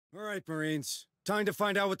All right, Marines. Time to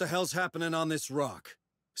find out what the hell's happening on this rock.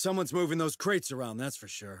 Someone's moving those crates around, that's for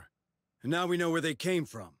sure. And now we know where they came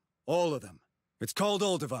from. All of them. It's called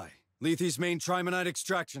Olduvai, Lethe's main trimonite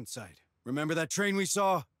extraction site. Remember that train we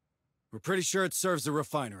saw? We're pretty sure it serves the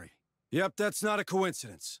refinery. Yep, that's not a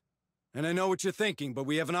coincidence. And I know what you're thinking, but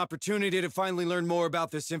we have an opportunity to finally learn more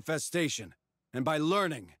about this infestation. And by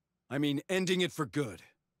learning, I mean ending it for good.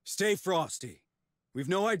 Stay frosty. We've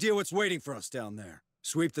no idea what's waiting for us down there.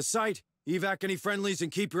 Sweep the site, evac any friendlies,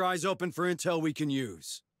 and keep your eyes open for intel we can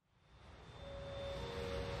use.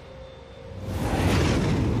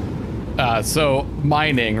 So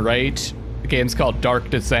mining, right? The game's called Dark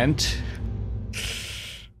Descent.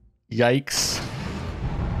 Yikes.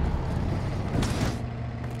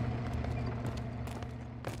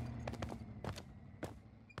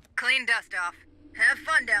 Clean dust off. Have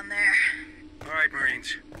fun down there. All right,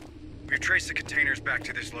 Marines. We've traced the containers back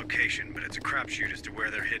to this location, but it's a crapshoot as to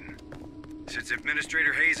where they're hidden. Since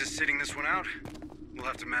Administrator Hayes is sitting this one out, we'll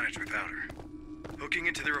have to manage without her. Hooking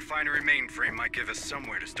into the refinery mainframe might give us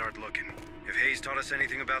somewhere to start looking. If Hayes taught us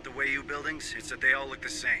anything about the Weyland buildings, it's that they all look the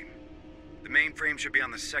same. The mainframe should be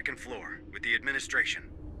on the second floor, with the administration.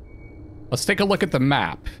 Let's take a look at the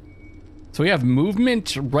map. So we have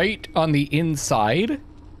movement right on the inside.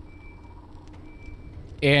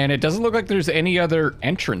 And it doesn't look like there's any other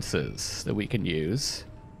entrances that we can use.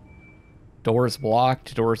 Doors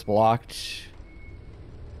blocked, doors blocked.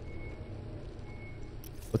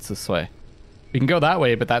 What's this way? We can go that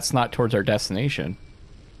way, but that's not towards our destination.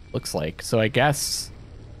 Looks like. So I guess...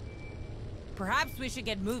 Perhaps we should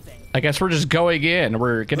get moving. I guess we're just going in.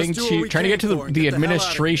 We're getting to... trying to get to the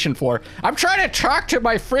administration floor. I'm trying to talk to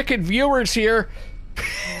my frickin' viewers here.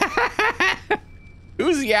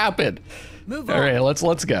 Who's yapping? Move on. All right,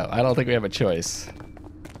 let's go. I don't think we have a choice.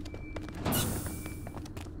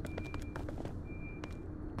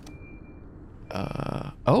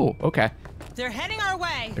 Oh, okay. They're heading our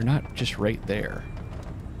way. They're not just right there.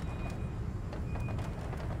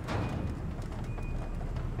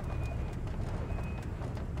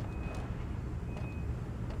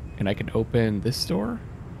 And I can open this door?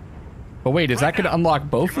 But wait, is that going to unlock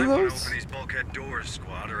both of those? Open these bulkhead doors,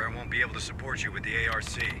 squad, or I won't be able to support you with the ARC.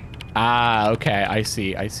 Ah, okay. I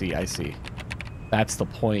see. That's the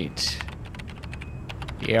point.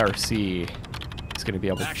 The ARC is going to be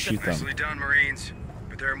able to shoot them. Nicely done, Marines.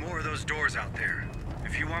 But there are more of those doors out there.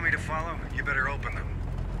 If you want me to follow, you better open them.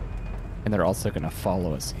 And they're also going to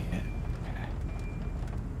follow us in. Okay.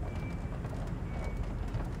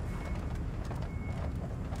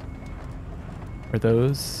 Are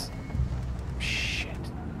those... Shit.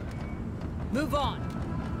 Move on.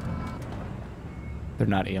 They're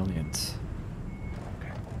not aliens.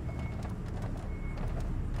 Okay.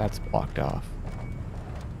 That's blocked off.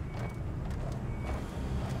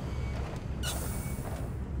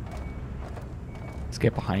 Let's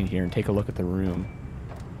get behind here and take a look at the room.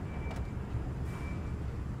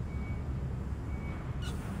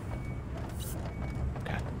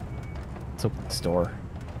 Okay. Let's open this door.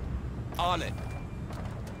 On it.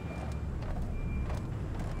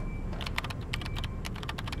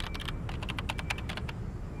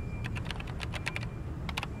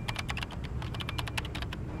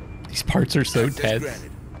 These parts are so tense.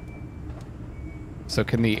 So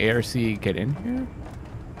can the ARC get in here?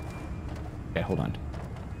 Okay, hold on.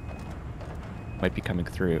 Might be coming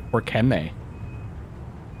through. Or can they?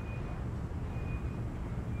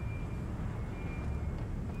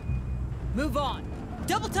 Move on.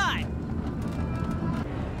 Double time.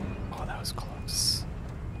 Oh, that was close.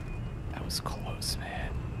 That was close,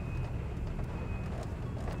 man.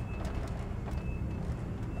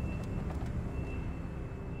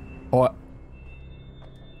 Oh.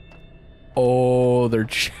 Oh, they're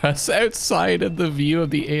just outside of the view of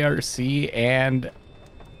the ARC, and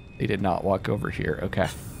they did not walk over here. Okay.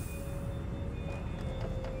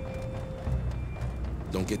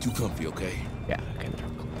 Don't get too comfy, okay? Yeah, okay, they're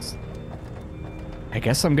close. I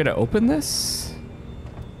guess I'm gonna open this.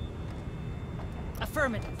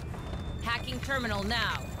 Affirmative. Hacking terminal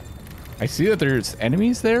now. I see that there's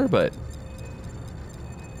enemies there, but...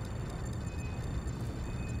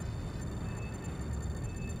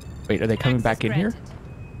 Wait, are they coming back in here?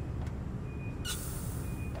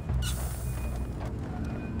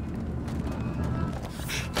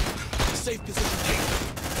 Safe position.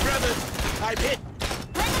 Grab it. I'm hit.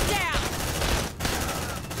 Bring him down.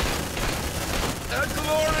 A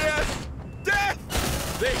glorious death.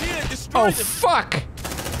 They're here. Destroy Oh, them. fuck!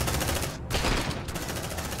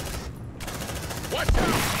 Watch out.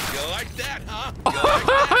 You like that, huh? You like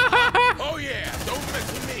that? Oh yeah. Don't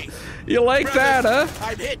mess with me. You like that, huh?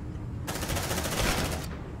 I'm hit.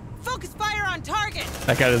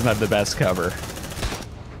 That guy doesn't have the best cover.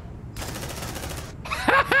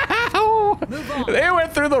 Move on. They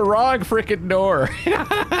went through the wrong freaking door.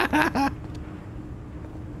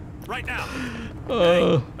 Right now.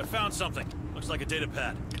 Hey, I found something. Looks like a data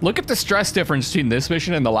pad. Look at the stress difference between this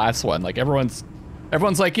mission and the last one. Like everyone's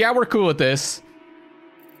like, yeah, we're cool with this.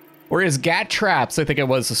 Whereas Gat Traps, I think it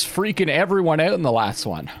was freaking everyone out in the last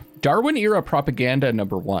one. Darwin Era Propaganda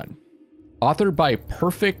 #1. Authored by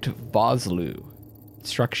Perfect Vosloo.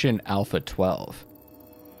 Instruction Alpha 12.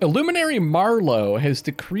 Illuminary Marlowe has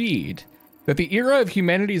decreed that the era of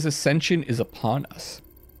humanity's ascension is upon us.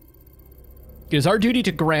 It is our duty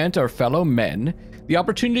to grant our fellow men the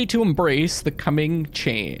opportunity to embrace the coming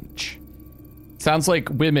change. Sounds like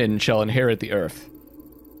women shall inherit the earth.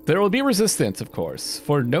 There will be resistance, of course,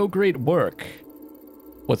 for no great work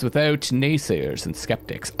was without naysayers and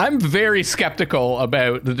skeptics. I'm very skeptical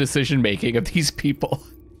about the decision-making of these people.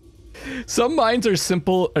 Some minds are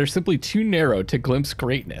simply too narrow to glimpse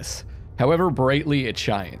greatness, however brightly it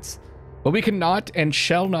shines. But we cannot and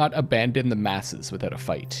shall not abandon the masses without a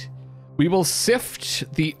fight. We will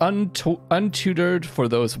sift the untutored for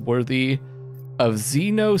those worthy of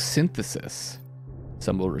xenosynthesis.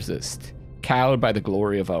 Some will resist, cowed by the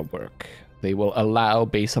glory of our work. They will allow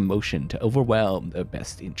base emotion to overwhelm their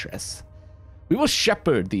best interests. We will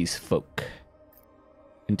shepherd these folk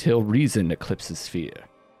until reason eclipses fear.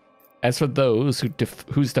 As for those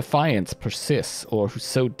whose defiance persists or who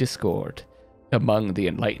sow discord among the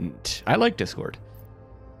enlightened, I like Discord.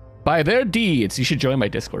 By their deeds, you should join my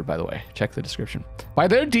Discord, by the way. Check the description. By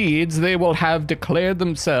their deeds, they will have declared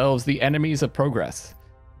themselves the enemies of progress.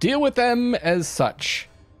 Deal with them as such.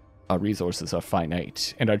 Our resources are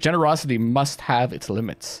finite, and our generosity must have its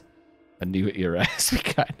limits. A new era has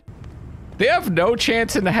begun. They have no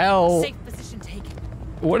chance in hell. Safe position taken.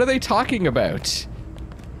 What are they talking about?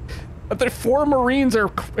 The 4 Marines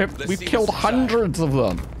are... We've killed hundreds of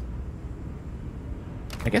them.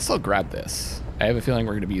 I guess I'll grab this. I have a feeling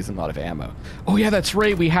we're going to be using a lot of ammo. Oh yeah, that's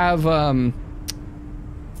right. We have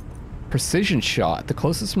precision shot. The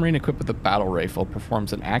closest Marine equipped with a battle rifle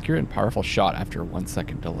performs an accurate and powerful shot after a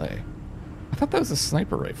 1-second delay. I thought that was a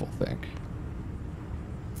sniper rifle thing.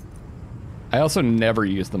 I also never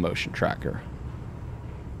use the motion tracker.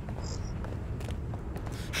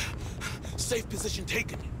 Safe position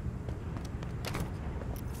taken.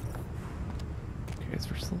 Okay, so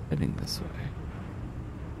we're still heading this way.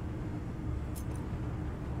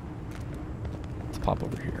 Let's pop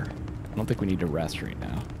over here. I don't think we need to rest right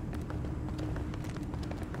now.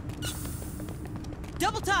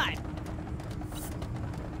 Double time.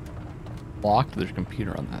 Locked. There's a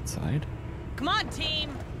computer on that side. Come on, team.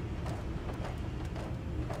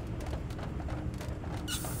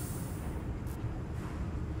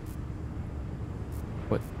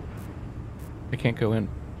 What? I can't go in.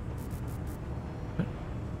 What?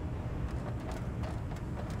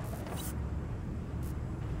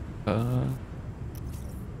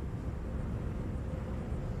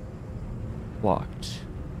 Locked.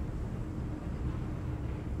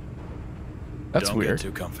 That's Don't weird. get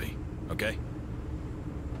too comfy, okay?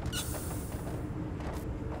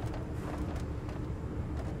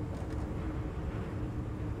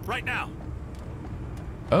 Right now.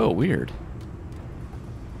 Oh, weird.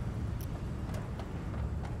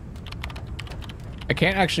 I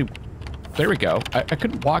can't actually... There we go. I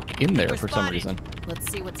couldn't walk in there We're for some spotted. reason. Let's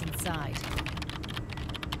see what's inside.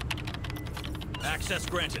 Access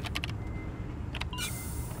granted.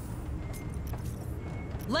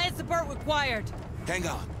 Land support required. Hang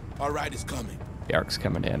on. Our ride is coming. The Ark's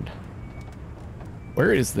coming in.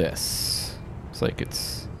 Where is this? Looks like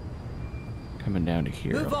it's coming down to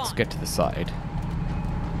here. Move Let's on. get to the side.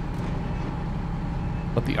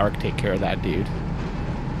 Let the Ark take care of that dude.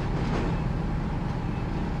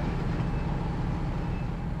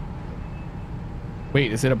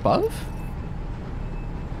 Wait, is it above?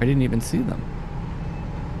 I didn't even see them.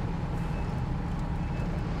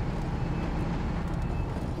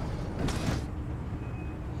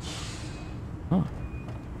 Huh.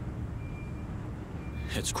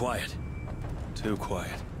 It's quiet. Too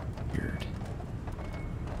quiet. Weird.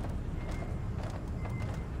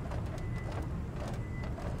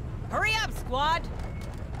 Hurry up, squad.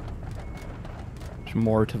 There's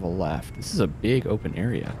more to the left. This is a big open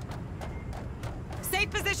area. Safe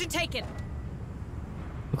position taken.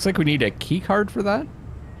 Looks like we need a key card for that.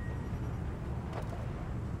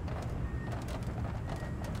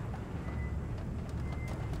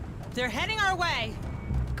 They're heading our way.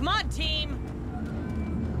 Come on, team.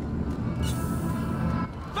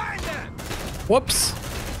 Find them! Whoops.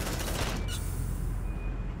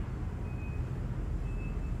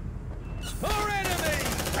 More enemy!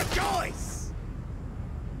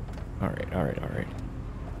 All right, all right, all right.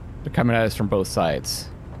 They're coming at us from both sides.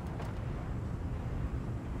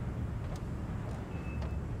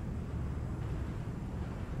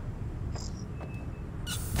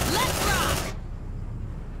 Let's rock!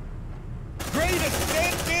 Grant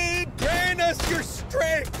us, dude! Grant us your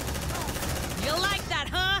strength! You like that,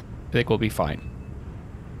 huh? I think we'll be fine.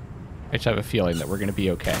 I just have a feeling that we're going to be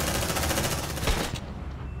okay.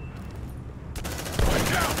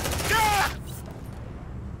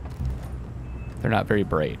 They're not very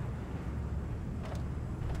bright.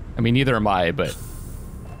 I mean, neither am I, but...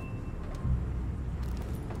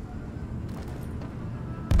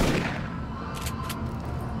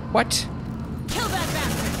 What? Kill that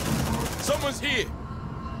bastard! Someone's here.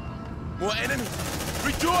 More enemies.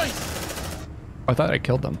 Rejoice! I thought I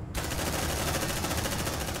killed them.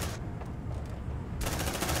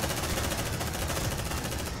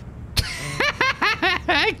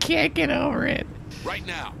 I can't get over it. Right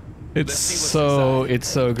now. It's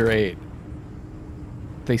so great.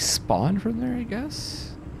 They spawn from there, I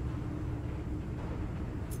guess.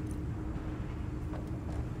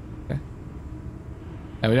 Okay.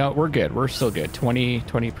 And we're good. We're still good.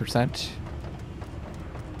 20%.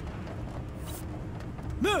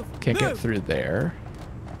 Move! Can't get through there.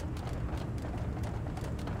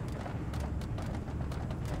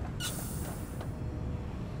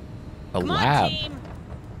 A Come lab. on, team!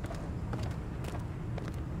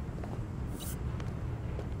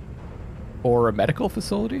 Or a medical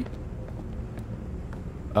facility?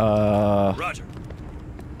 Roger.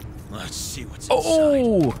 Let's see what's inside.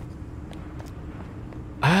 Oh!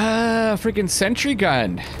 Ah, freaking sentry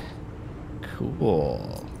gun.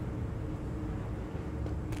 Cool.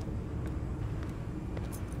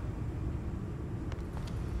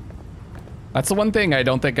 That's the one thing I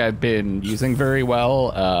don't think I've been using very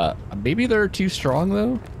well. Maybe they're too strong,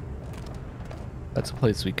 though. That's a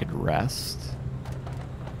place we could rest.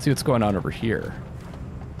 Let's see what's going on over here.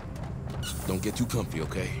 Don't get too comfy,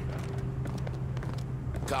 okay?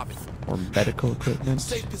 Copy. More medical equipment.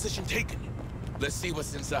 Safe position taken. Let's see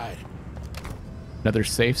what's inside. Another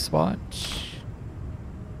safe spot.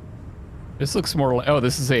 This looks more like... Oh,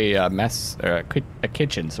 this is a mess... a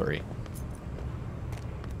kitchen, sorry.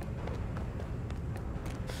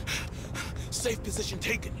 Safe position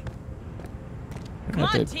taken. Come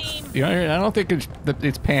on, team! You know, I don't think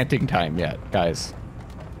it's panting time yet, guys.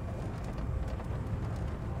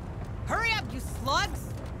 Hurry up, you slugs!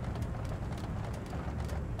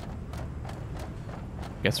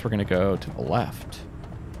 Guess we're gonna go to the left.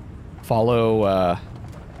 Follow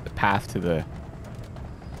the path to the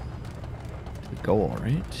goal,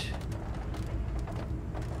 right?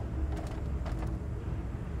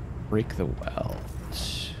 Break the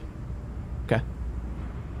wells. Okay.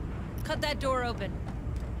 Cut that door open.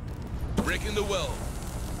 Breaking the well.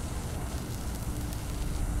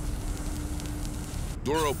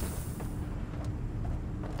 Door open.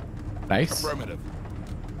 Nice. Affirmative.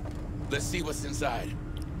 Let's see what's inside.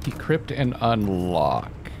 Decrypt and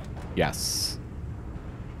unlock. Yes.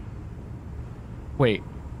 Wait.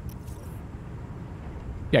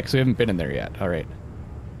 Yeah, because we haven't been in there yet. All right.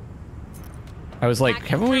 I was like, Back in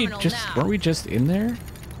haven't we terminal just... now. Weren't we just in there?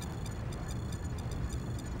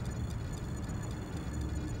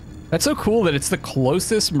 That's so cool that it's the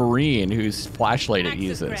closest Marine whose flashlight it Access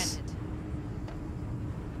uses. granted.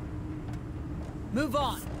 Move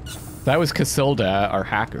on. That was Casilda, our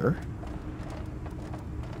hacker.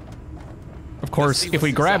 Of course, see if we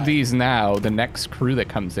what's grab inside. these now, the next crew that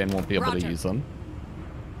comes in won't be able to Roger. use them.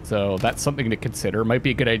 So that's something to consider. Might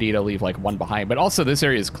be a good idea to leave like one behind. But also this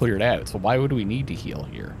area is cleared out, so why would we need to heal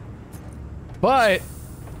here? But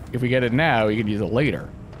if we get it now, we can use it later.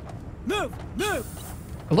 Move! Move!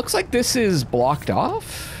 It looks like this is blocked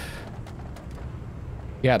off.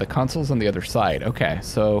 Yeah, the console's on the other side. Okay,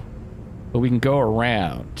 so but we can go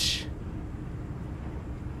around.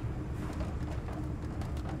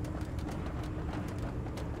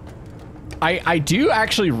 I do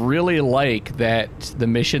actually really like that the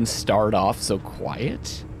missions start off so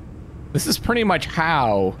quiet. This is pretty much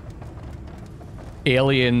how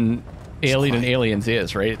Alien and Aliens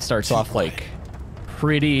is, right? It starts off like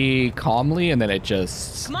pretty calmly, and then it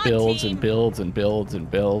just Come on, builds team. and builds and builds and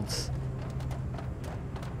builds.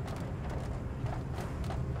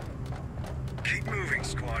 Keep moving,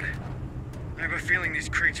 squad. I have a feeling these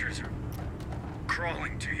creatures are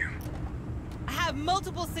crawling to you. I have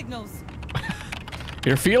multiple signals.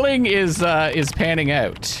 Your feeling is panning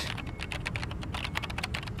out.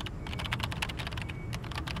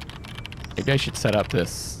 Maybe I should set up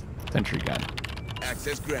this sentry gun.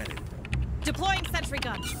 Access granted. Deploying sentry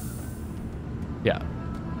gun. Yeah.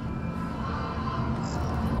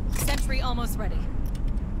 Sentry Infantry almost ready.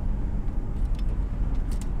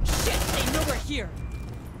 Shit, they know we're here.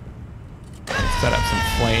 Set up some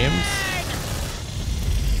flames.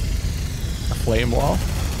 A flame wall.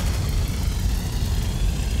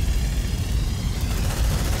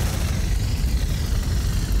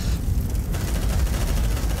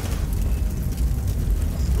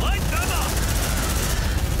 Light them up!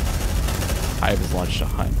 Hive has launched a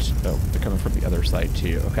hunt. Oh, they're coming from the other side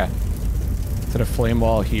too. Okay. Is that a flame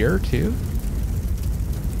wall here too?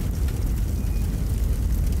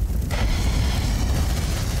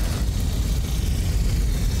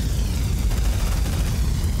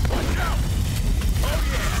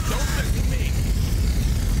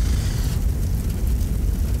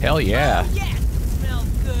 Hell yeah. Oh, yeah. Smells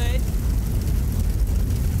good.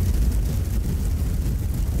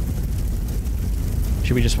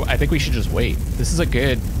 Should we just, I think we should just wait. This is a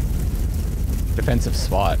good defensive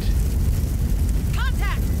spot.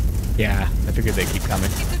 Contact! Yeah, I figured they'd keep coming.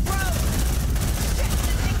 It's a drone! Shit,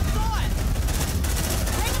 this thing's gone!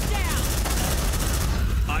 Bring him down!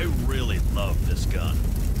 I really love this gun.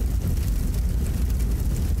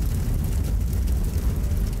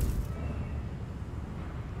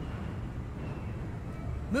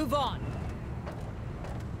 Move on.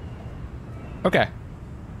 Okay.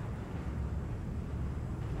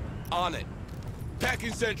 On it.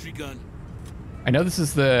 Packing sentry gun. I know this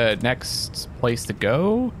is the next place to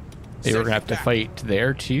go. They were gonna have to Sentry fight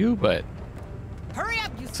there too, but Hurry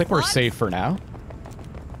up, you looks like we're sluts. safe for now.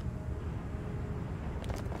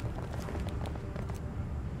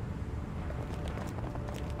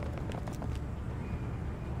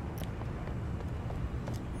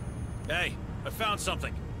 Hey, I found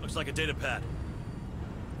something. Looks like a data pad.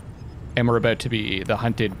 And we're about to be, the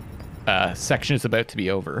hunted section is about to be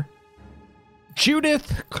over.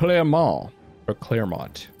 Judith Claremont, or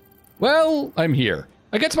Claremont. Well, I'm here.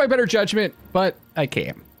 Against my better judgment, but I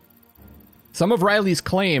came. Some of Riley's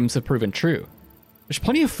claims have proven true. There's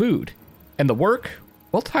plenty of food, and the work,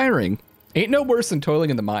 while tiring, ain't no worse than toiling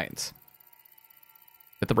in the mines.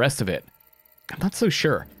 But the rest of it, I'm not so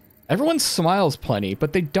sure. Everyone smiles plenty,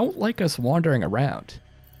 but they don't like us wandering around.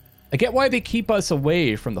 I get why they keep us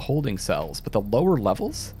away from the holding cells, but the lower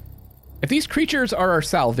levels? If these creatures are our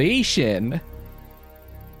salvation,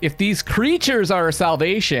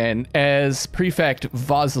 as Prefect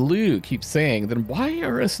Vosloo keeps saying, then why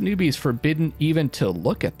are us newbies forbidden even to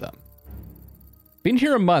look at them? Been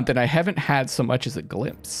here a month and I haven't had so much as a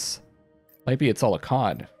glimpse. Maybe it's all a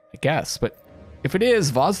con, I guess, but if it is,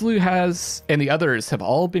 Vosloo has, and the others have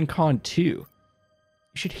all been conned too. You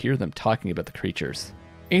should hear them talking about the creatures.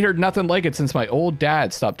 Ain't heard nothing like it since my old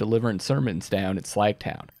dad stopped delivering sermons down in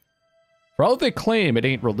Slagtown. For all they claim it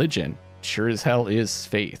ain't religion, it sure as hell is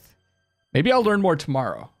faith. Maybe I'll learn more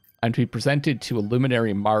tomorrow. I'm to be presented to a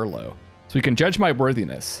luminary Marlowe, so he can judge my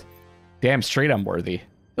worthiness. Damn straight I'm worthy.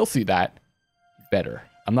 He'll see that. Better.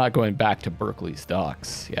 I'm not going back to Berkeley's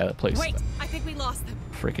docks. Yeah, that place. Wait, I think we lost them.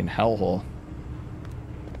 Freaking hellhole.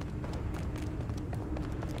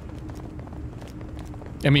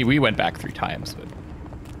 I mean, we went back 3 times, but...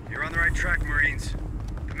 You're on the right track, Marines.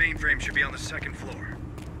 The mainframe should be on the 2nd floor.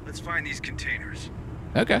 Let's find these containers.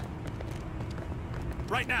 Okay.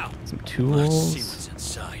 Right now. Some Let's tools. see what's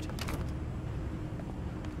inside.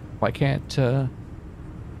 Why can't I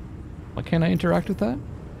interact with that?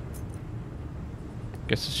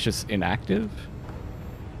 Guess it's just inactive.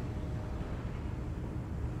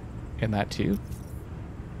 And that too.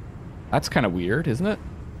 That's kind of weird, isn't it?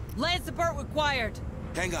 Land support required.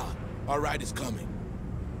 Hang on. Our ride is coming.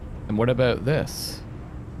 And what about this?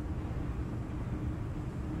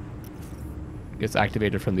 Gets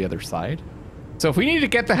activated from the other side. So if we need to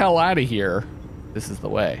get the hell out of here, this is the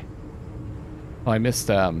way. Oh, I missed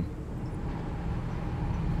some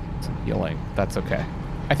healing. That's okay.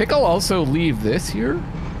 I think I'll also leave this here.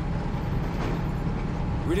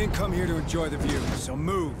 We didn't come here to enjoy the view, so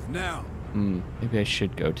move now. Maybe I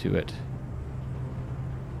should go to it.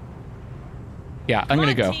 Yeah, I'm Come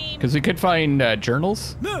gonna on, go. team. Because we could find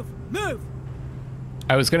journals. Move, move.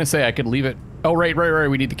 I was gonna say I could leave it. Oh, right.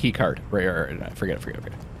 We need the key card. Right. Forget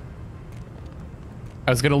it.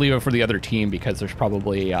 I was gonna leave it for the other team because there's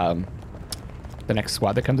probably the next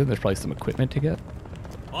squad that comes in. There's probably some equipment to get.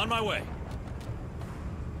 On my way.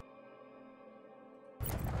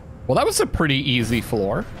 Well, that was a pretty easy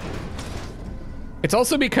floor. It's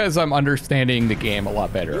also because I'm understanding the game a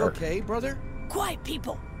lot better. You okay, brother? Quiet,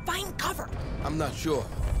 people. Find cover. I'm not sure.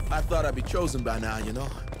 I thought I'd be chosen by now, you know?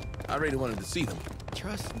 I really wanted to see them.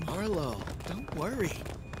 Trust Marlowe. Don't worry.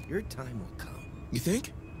 Your time will come. You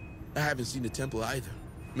think? I haven't seen the temple either.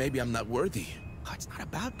 Maybe I'm not worthy. Oh, it's not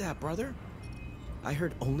about that, brother. I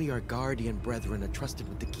heard only our guardian brethren are trusted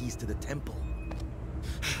with the keys to the temple.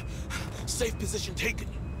 Safe position taken.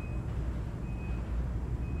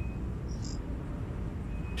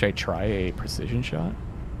 Should I try a precision shot?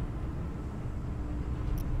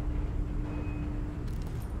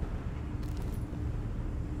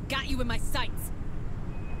 Got you in my sights.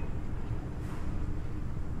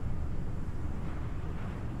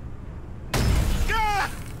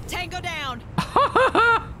 Tango down.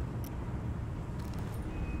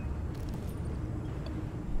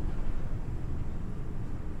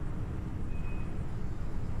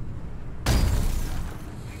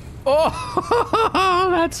 Oh,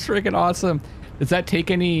 that's freaking awesome. Does that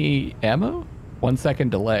take any ammo? 1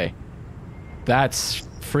 second delay. That's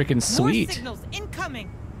freaking sweet. More signals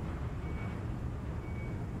incoming.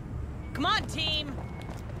 Come on, team.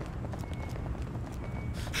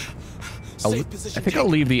 Safe I position think I'll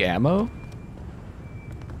taken. leave the ammo.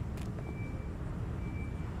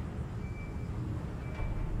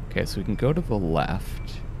 Okay, so we can go to the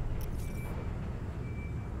left.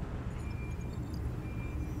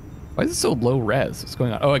 Why is it so low res? What's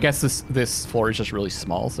going on? Oh, I guess this floor is just really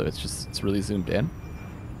small, so it's really zoomed in.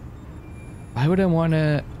 Why would I want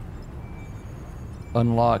to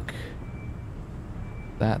unlock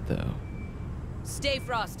that though? Stay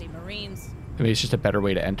frosty, Marines. I mean, it's just a better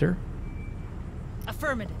way to enter.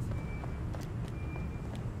 Affirmative.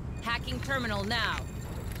 Hacking terminal now.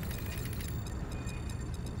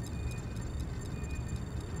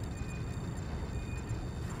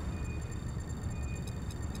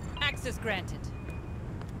 Access granted.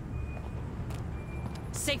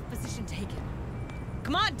 Safe position taken.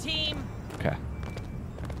 Come on, team. Okay.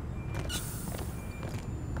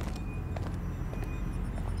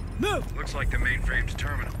 Move. Looks like the mainframe's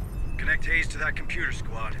terminal. Connect Hayes to that computer,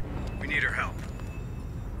 squad. We need her help.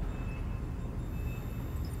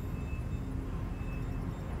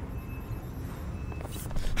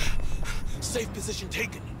 Safe position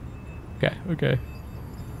taken. Okay. Okay.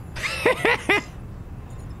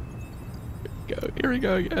 Here we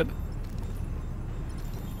go again.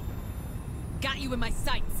 Got you in my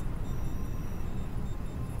sights.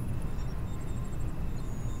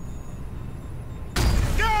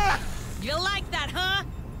 You like that, huh?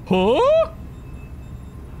 Huh?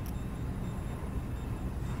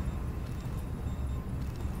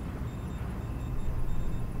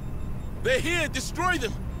 They're here. Destroy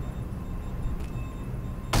them.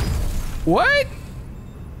 What?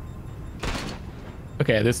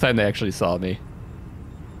 Okay, this time they actually saw me.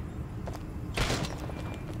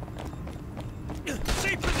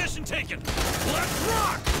 Safe position taken. Let's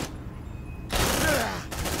rock.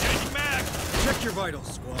 Changing mag. Check your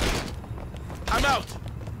vitals, squad. I'm out.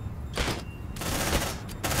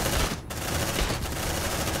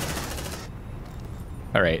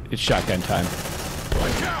 All right, it's shotgun time.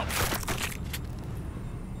 Watch out.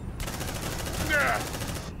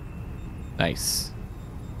 Nice.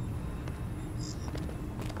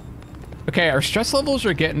 Okay, our stress levels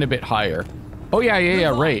are getting a bit higher. Oh yeah,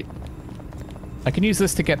 right. I can use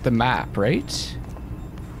this to get the map, right?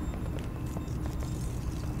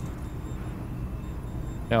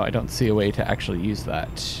 No, I don't see a way to actually use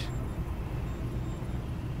that.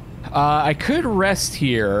 I could rest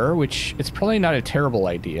here, which it's probably not a terrible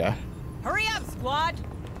idea. Hurry up, squad.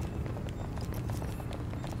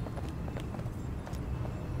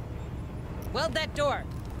 Weld that door.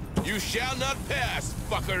 You shall not pass,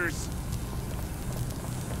 fuckers.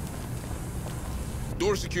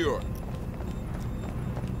 Door secure.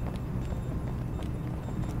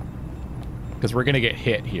 Because we're gonna get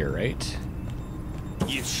hit here, right?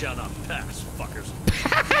 You shall not pass, fuckers.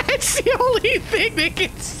 It's the only thing they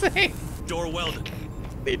can say. Door welded.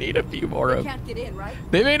 They need a few more of. Can't get in, right?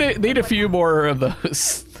 They need a few more of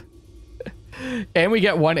those. And we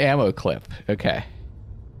get one ammo clip. Okay.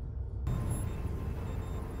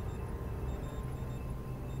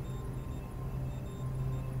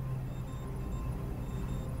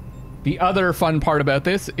 The other fun part about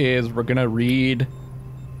this is we're gonna read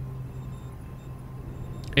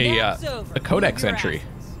a codex entry.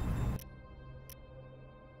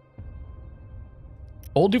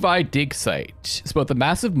 Olduvai Dig Site is both a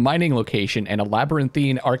massive mining location and a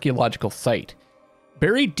labyrinthine archaeological site,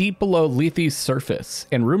 buried deep below Lethe's surface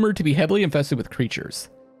and rumored to be heavily infested with creatures.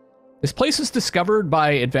 This place was discovered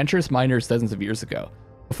by adventurous miners dozens of years ago,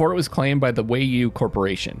 before it was claimed by the Weyland-Yutani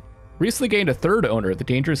Corporation. Recently gained a third owner, the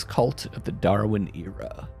dangerous cult of the Darwin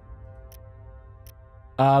era.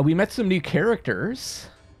 We met some new characters.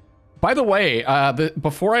 By the way,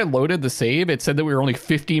 before I loaded the save, it said that we were only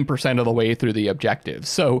 15% of the way through the objective.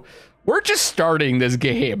 So we're just starting this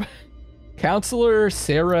game. Counselor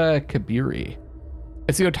Sarah Kabiri.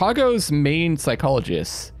 As the Otago's main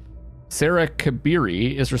psychologist, Sarah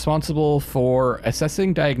Kabiri is responsible for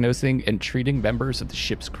assessing, diagnosing, and treating members of the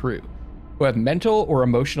ship's crew who have mental or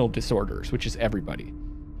emotional disorders, which is everybody.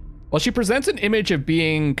 While she presents an image of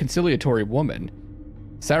being conciliatory woman,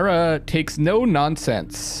 Sarah takes no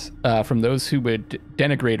nonsense from those who would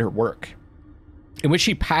denigrate her work, in which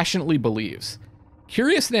she passionately believes.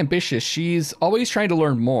 Curious and ambitious, she's always trying to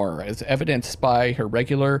learn more, as evidenced by her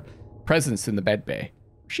regular presence in the medbay.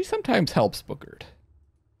 She sometimes helps Bookard.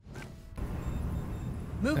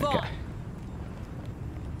 Move on.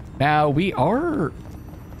 Now, we are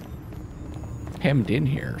hemmed in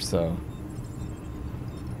here, so...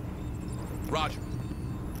 Roger.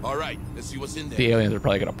 All right, let's see what's in there. The aliens are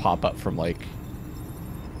probably going to pop up from, like,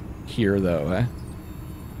 here, though, eh?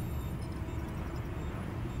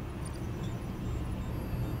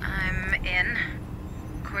 I'm in.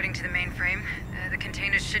 According to the mainframe, the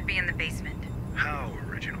containers should be in the basement. How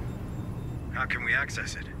original? How can we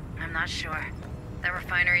access it? I'm not sure. That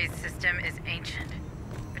refinery system is ancient.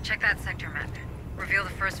 But check that sector map. Reveal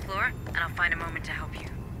the first floor, and I'll find a moment to help you.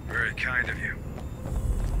 Very kind of you.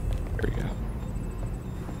 There we go.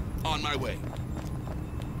 On my way.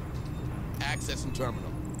 Access and terminal.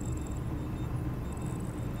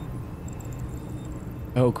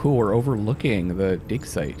 Oh, cool. We're overlooking the dig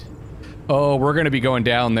site. Oh, we're going to be going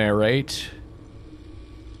down there, right?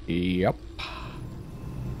 Yep.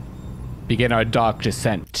 Begin our dock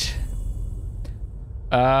descent.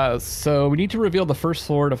 So we need to reveal the first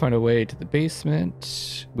floor to find a way to the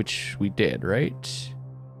basement, which we did, right?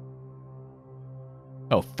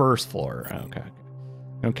 Oh, first floor. Okay.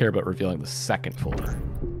 I don't care about revealing the second floor.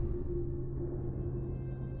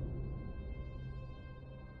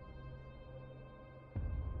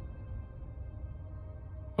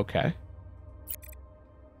 Okay.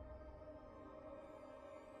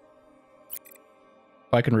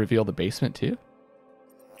 Oh, I can reveal the basement too?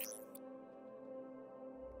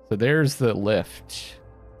 So there's the lift.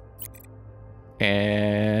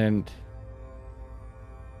 And...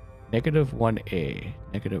 -1A.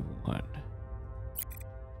 -1.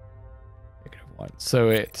 -1. So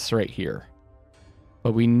it's right here.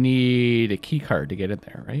 But we need a key card to get in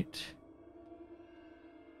there, right?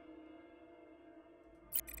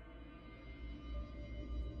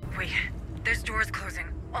 Wait, there's doors closing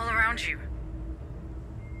all around you.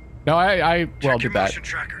 No, I well Check your did that. motion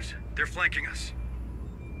trackers. They're flanking us.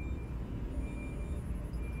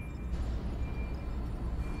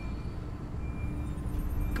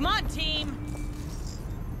 Come on, team.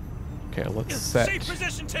 Okay, let's set Safe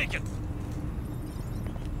position taken.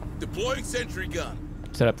 Deploying sentry gun.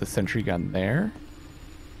 up the sentry gun there.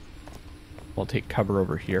 We'll take cover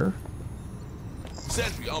over here.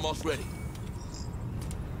 Sentry almost ready.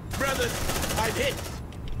 Brothers, I'm hit.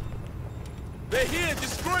 They're here.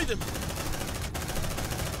 Destroy them.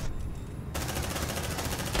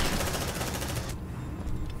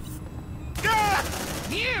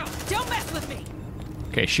 You! Don't mess with me!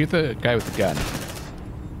 Okay, shoot the guy with the gun.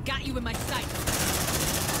 Got you in my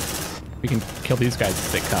sights. We can kill these guys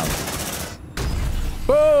as they come.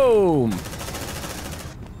 Boom!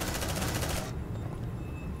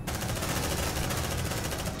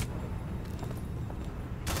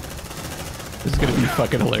 This is gonna be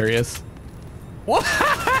fucking hilarious. Whoops!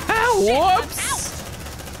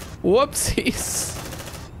 Whoopsies!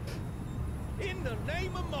 In the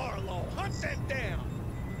name of Marlowe, hunt that down.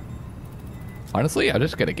 Honestly, I'm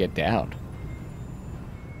just gonna get down.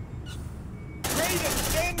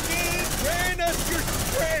 Greatest endgame, grant us your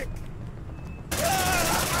strength.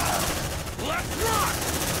 Let's rock.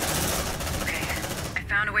 Okay, I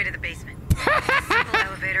found a way to the basement. Simple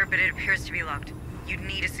elevator, but it appears to be locked. You'd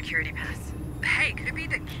need a security pass. Hey, could it be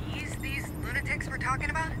the keys these lunatics were talking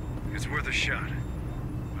about? It's worth a shot.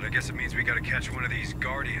 But I guess it means we gotta catch one of these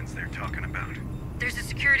guardians they're talking about. There's a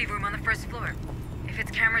security room on the first floor. If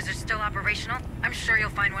its cameras are still operational, I'm sure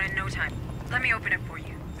you'll find one in no time. Let me open it for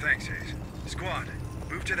you. Thanks, Hayes. Squad,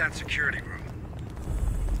 move to that security room.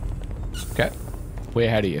 Okay. Way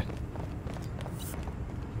ahead of you.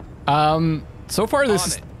 So far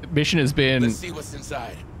this mission has been Let's see what's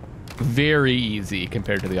inside. very easy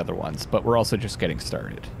compared to the other ones, but we're also just getting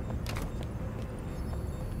started.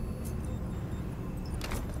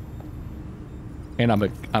 And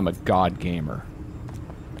I'm a god gamer.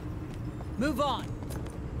 Move on.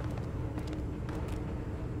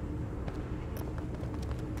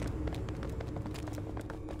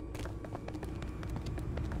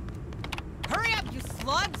 Hurry up, you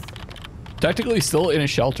slugs! Technically still in a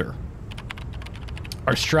shelter.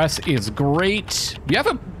 Our stress is great. We have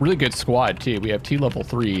a really good squad too. We have 2 level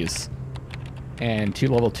 3s and 2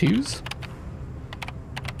 level 2s.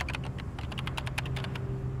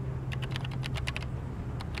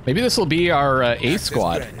 Maybe this will be our A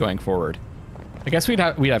squad going forward. I guess we'd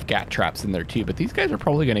have gat traps in there too, but these guys are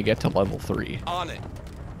probably going to get to level 3. On it.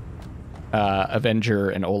 Avenger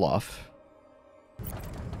and Olaf.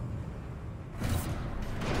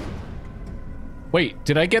 Wait,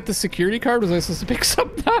 did I get the security card? Was I supposed to pick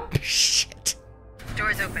something up? Shit.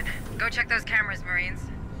 Doors open. Go check those cameras, Marines.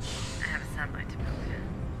 I have a satellite to build.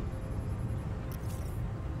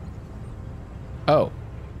 Oh.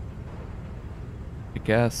 I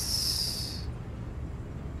guess.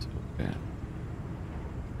 Okay.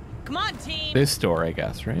 Come on, team. This door, I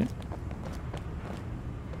guess, right?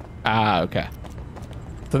 Ah, okay.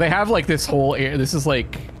 So they have like this whole area. This is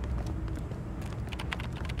like.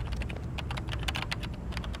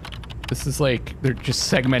 This is like they're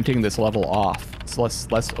just segmenting this level off. It's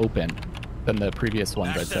less open than the previous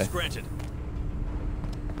ones, I'd say. Granted.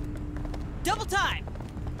 Double time.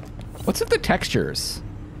 What's with the textures?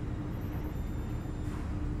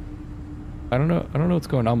 I don't know what's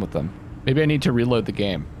going on with them. Maybe I need to reload the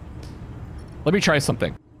game. Let me try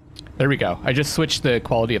something. There we go. I just switched the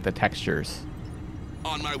quality of the textures.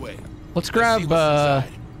 On my way. Let's grab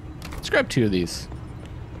 2 of these.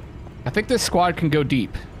 I think this squad can go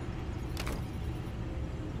deep.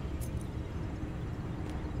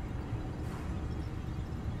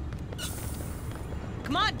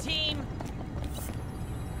 Come on, team.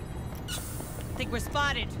 Think we're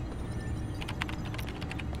spotted.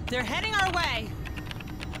 They're heading our way.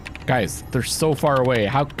 Guys, they're so far away.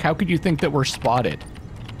 How could you think that we're spotted?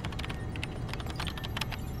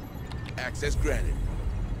 Access granted.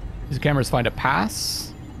 These cameras find a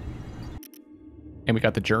pass. And we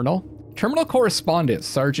got the journal. Terminal correspondent,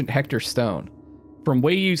 Sergeant Hector Stone. From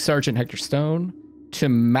Wayu, Sergeant Hector Stone to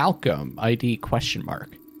Malcolm, ID ?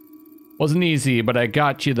 Wasn't easy, but I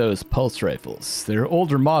got you those pulse rifles. They're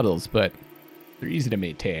older models, but they're easy to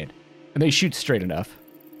maintain. And they shoot straight enough.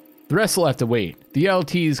 The rest will have to wait. The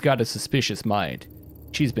LT's got a suspicious mind.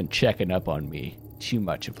 She's been checking up on me too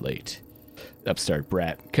much of late. Upstart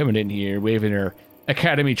brat, coming in here, waving her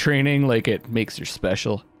academy training like it makes her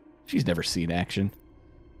special. She's never seen action.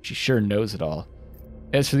 She sure knows it all.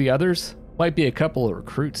 As for the others, might be a couple of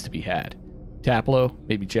recruits to be had. Taplow,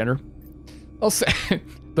 maybe Jenner. I'll say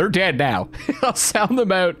they're dead now. I'll sound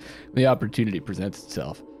them out when the opportunity presents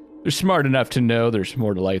itself. They're smart enough to know there's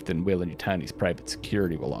more to life than Weyland-Yutani's private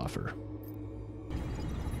security will offer.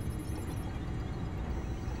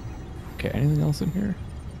 Okay, anything else in here?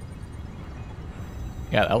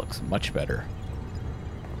 Yeah, that looks much better.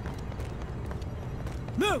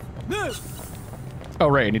 Move! Move! Oh,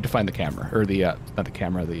 right, I need to find the camera. Or the, not the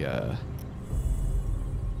camera, the,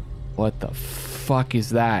 What the fuck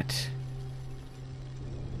is that?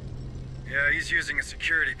 Yeah, he's using a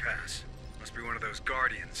security pass. Must be one of those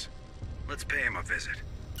Guardians. Let's pay him a visit.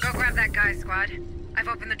 Go grab that guy, squad. I've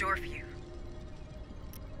opened the door for you.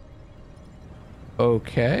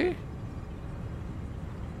 Okay.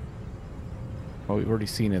 Well, we've already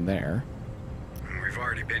seen in there. We've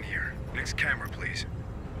already been here. Next camera, please.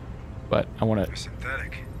 But I want They're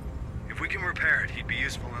synthetic. If we can repair it, he'd be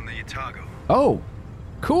useful in the Yutago. Oh,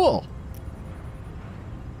 cool.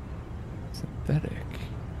 Synthetic.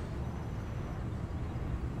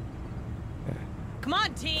 Okay. Come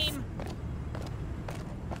on, team.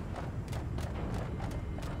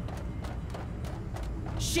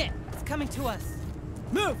 Shit, it's coming to us.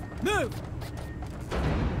 Move! Move!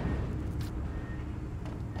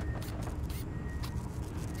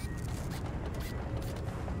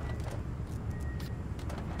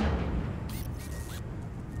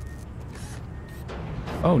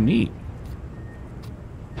 Oh, neat.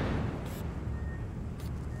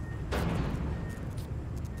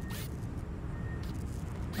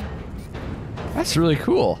 That's really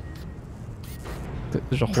cool.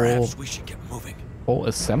 There's a We should get moving. whole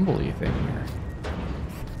assembly thing here.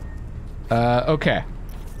 Okay.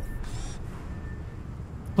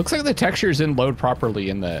 Looks like the textures didn't load properly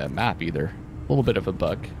in the map either. A little bit of a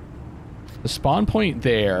bug. The spawn point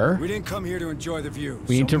there. We didn't come here to enjoy the view.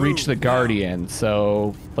 We need to reach the now. Guardian,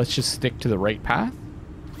 so let's just stick to the right path.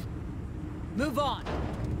 Move on.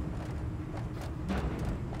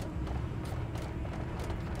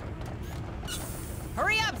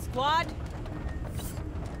 Hurry up, squad.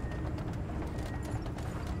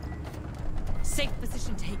 Safe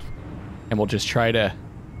position taken. And we'll just try to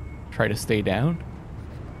stay down.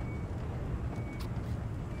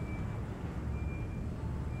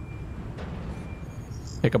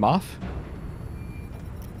 Pick them off.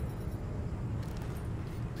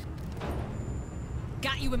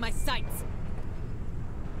 Got you in my sights.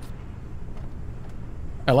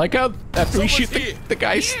 I like how after we Someone's shoot here. the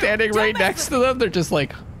guy standing Don't right mess next with to them, they're just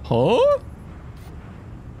like, huh?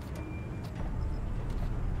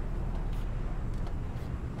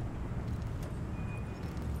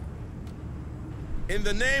 In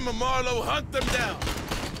the name of Marlowe, hunt them down.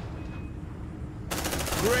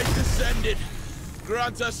 Great descended.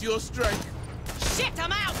 Grant us your strength. Shit,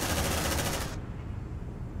 I'm out!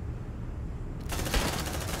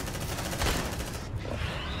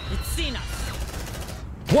 It's seen us.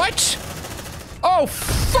 What? Oh,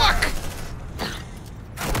 fuck!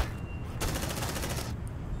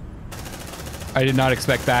 I did not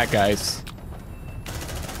expect that, guys.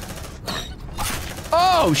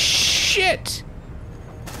 Oh, shit!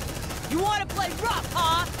 You want to play rough,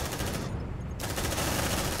 huh?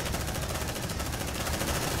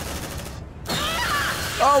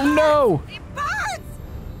 Oh, no! It burns!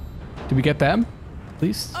 Did we get them?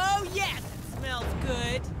 Please? Oh, yes, it smells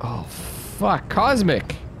good. Oh, fuck.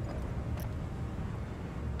 Cosmic.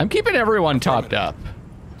 I'm keeping everyone topped up.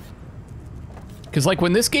 Because, like,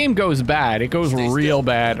 when this game goes bad, it goes real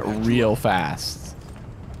bad real fast.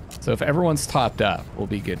 So if everyone's topped up, we'll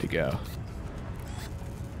be good to go.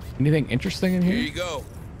 Anything interesting in here? Here you go.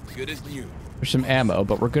 Good as new. There's some ammo,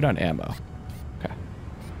 but we're good on ammo. Okay.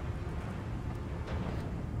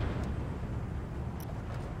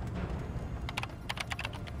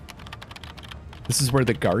 This is where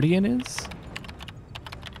the Guardian is?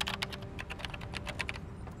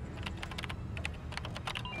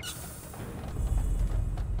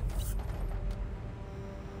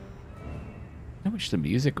 I wish the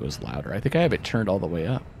music was louder. I think I have it turned all the way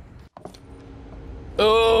up.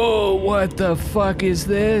 Oh, what the fuck is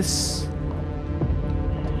this?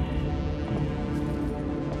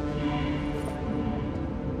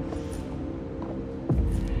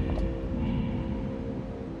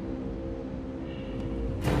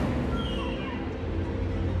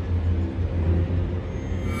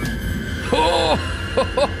 Oh!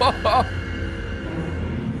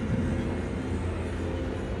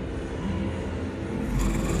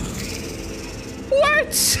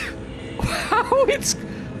 What? Wow, it's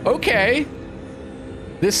okay.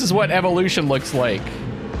 This is what evolution looks like.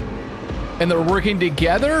 And they're working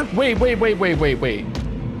together? Wait.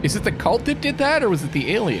 Is it the cult that did that, or was it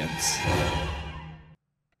the aliens?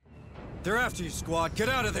 They're after you, squad. Get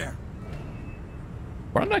out of there.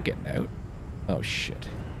 Well, I'm not getting out. Oh, shit.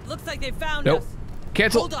 Looks like they found Nope. us.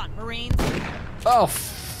 Cancel. Hold on, Marines. Oh,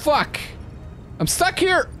 fuck. I'm stuck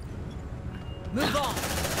here. Move on.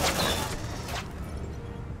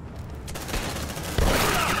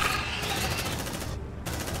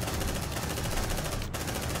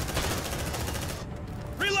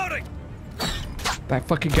 Reloading! That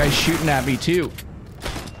fucking guy's shooting at me, too.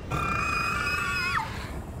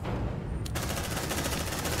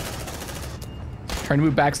 Trying to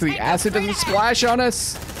move back so the acid doesn't splash on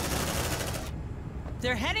us.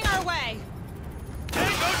 They're heading our way.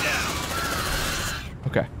 Tango down!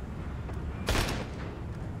 Okay.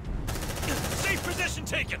 Safe position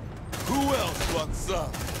taken! Who else wants some?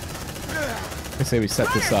 I say we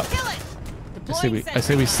set this up. Kill it. I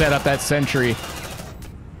say we set up that sentry.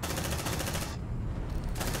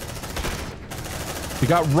 We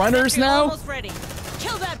got runners now? Almost ready.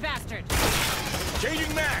 Kill that bastard.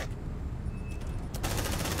 Changing mag.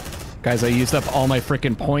 Guys, I used up all my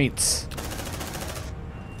frickin' points.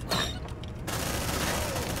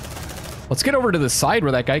 Let's get over to the side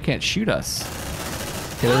where that guy can't shoot us.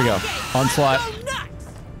 Okay, there we go. Onslaught.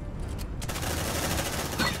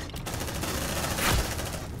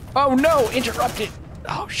 Oh no, interrupted.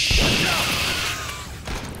 Oh shit.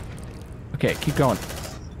 Okay, keep going.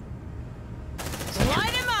 Light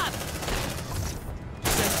him up.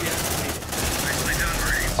 Nicely done,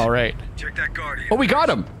 Marines. All right. Check that Guardian. Oh, we got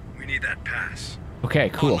him. We need that pass. Okay,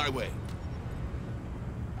 cool. On my way.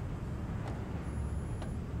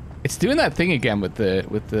 It's doing that thing again with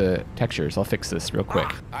the textures. I'll fix this real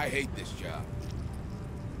quick. I hate this job.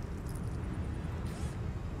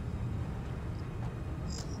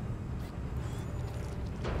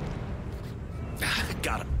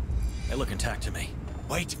 Got him. They look intact to me.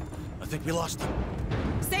 Wait, I think we lost them.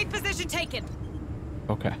 Safe position taken.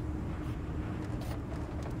 Okay.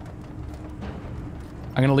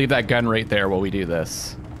 I'm gonna leave that gun right there while we do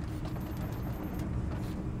this.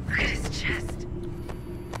 Look at his chest.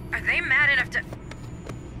 Are they mad enough to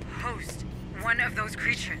host one of those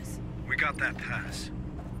creatures? We got that pass.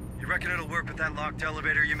 You reckon it'll work with that locked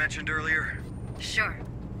elevator you mentioned earlier? Sure.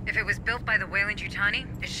 If it was built by the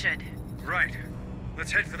Weyland-Yutani, it should. Right.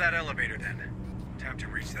 Let's head for that elevator then. Time to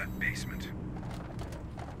reach that basement.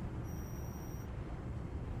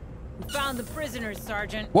 We found the prisoners,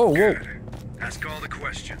 Sergeant. Whoa. Good. Ask all the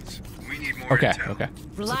questions. We need more Okay, intel. okay.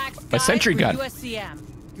 Relax, My guys. sentry We're gun. USCM.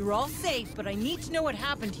 You're all safe, but I need to know what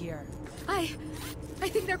happened here. I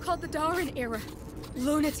think they're called the Darwin era.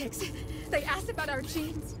 Lunatics. They asked about our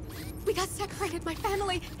genes. We got separated, my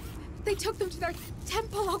family. They took them to their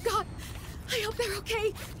temple, oh God. I hope they're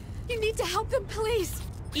okay. You need to help them, please.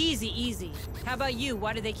 Easy, easy. How about you?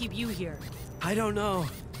 Why do they keep you here? I don't know.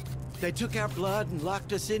 They took our blood and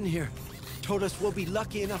locked us in here. Told us we'll be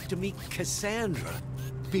lucky enough to meet Cassandra.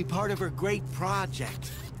 Be part of her great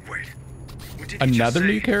project. Wait. What did Another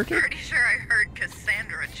new character? Pretty sure I heard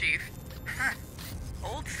Cassandra, Chief. Huh.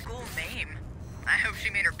 Old school name. I hope she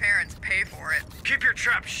made her parents pay for it. Keep your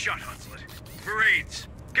trap shut, Hunslet. Marines,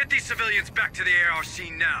 get these civilians back to the ARC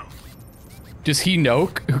now. Does he know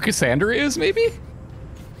who Cassandra is, maybe?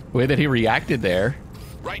 The way that he reacted there.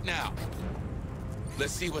 Right now.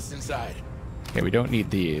 Let's see what's inside. Okay, we don't need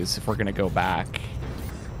these if we're gonna go back.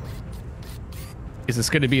 Is this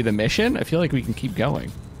gonna be the mission? I feel like we can keep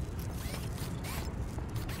going.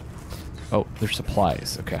 Oh, there's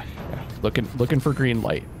supplies. Okay, yeah. Looking for green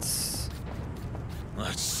lights.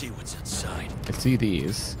 Let's see what's inside. I see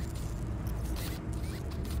these.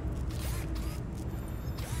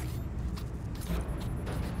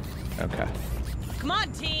 Okay. Come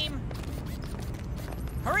on, team.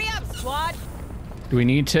 Hurry up, squad. Do we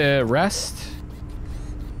need to rest?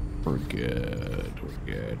 We're good. We're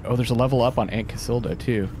good. Oh, there's a level up on Aunt Casilda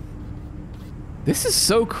too. This is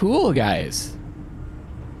so cool, guys.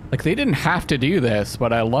 Like, they didn't have to do this,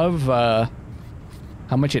 but I love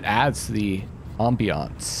how much it adds to the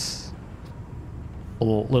ambiance. A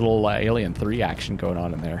little Alien 3 action going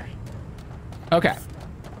on in there. Okay.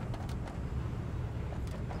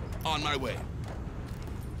 On my way.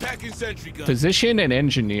 Packing sentry gun. Physician and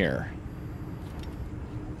engineer.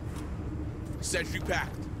 Sentry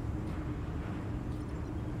packed.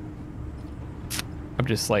 I'm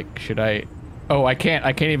just like, should I? Oh, I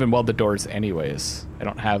can't even weld the doors anyways. I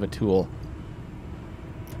don't have a tool.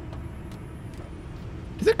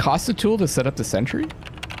 Does it cost a tool to set up the sentry?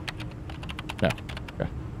 No. Okay.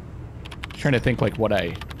 Trying to think like what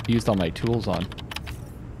I used all my tools on.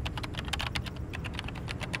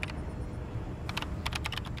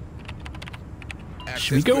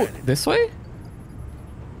 Should we go this way?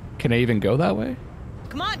 Can I even go that way?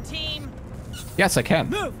 Come on, team. Yes, I can.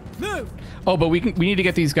 Move, move. Oh, but we need to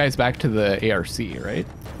get these guys back to the ARC, right?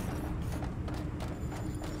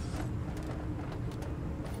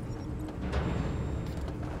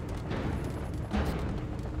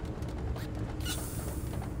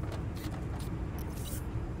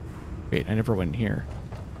 Wait, I never went in here.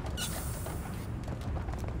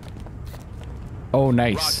 Oh,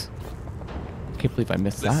 nice. Can't believe I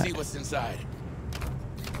missed that. Let's see what's inside.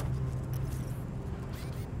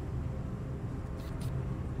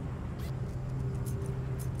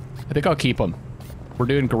 I think I'll keep them. We're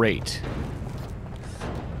doing great.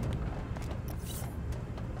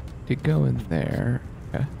 Did go in there.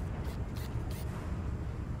 Okay.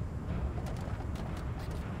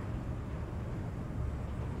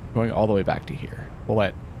 Going all the way back to here. We'll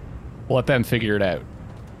let them figure it out.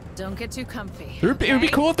 Don't get too comfy. It would be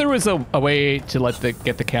cool if there was a way to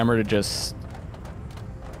get the camera to just.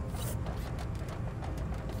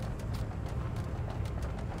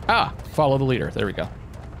 Follow the leader. There we go.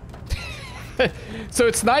 So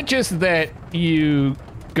it's not just that you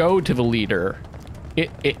go to the leader,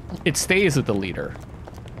 it stays at the leader.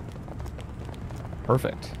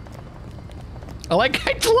 Perfect. I love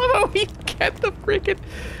how we get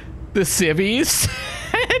the civvies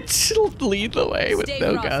to lead the way with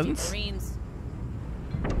no guns. Marines.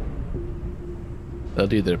 They'll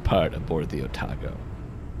do their part aboard the Otago.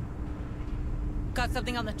 Got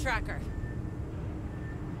something on the tracker.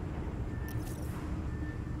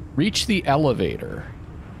 Reach the elevator.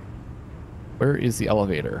 Where is the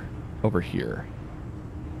elevator? Over here.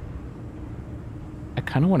 I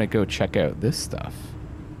kind of want to go check out this stuff.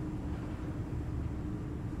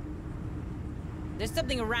 There's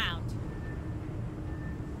something around.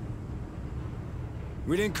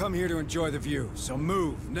 We didn't come here to enjoy the view, so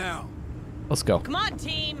move now. Let's go. Come on,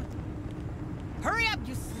 team. Hurry up,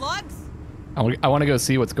 you slugs. I want to go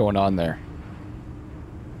see what's going on there.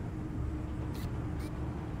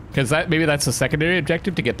 Because maybe that's a secondary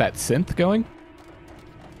objective to get that synth going.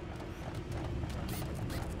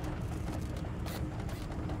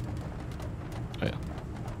 Oh, yeah.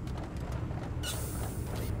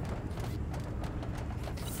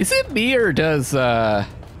 Is it me or does, did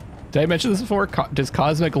I mention this before? Does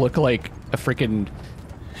Cosmic look like a freaking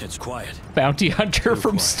It's quiet. bounty hunter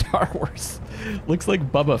from Star Wars? Looks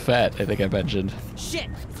like Boba Fett, I think I mentioned. Shit,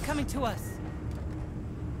 it's coming to us.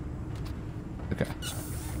 Okay.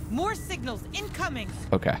 More signals incoming.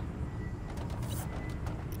 Okay.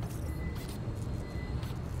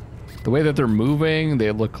 The way that they're moving,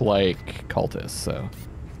 they look like cultists, so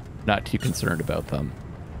not too concerned about them.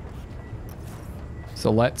 So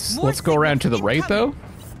let's go around to the right though.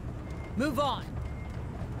 Move on.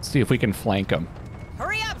 See if we can flank them.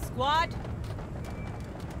 Hurry up, squad.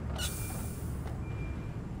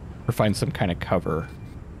 Or find some kind of cover.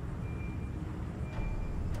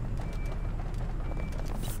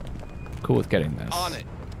 Cool with getting this. On it.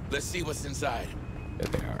 Let's see what's inside.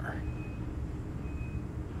 There they are.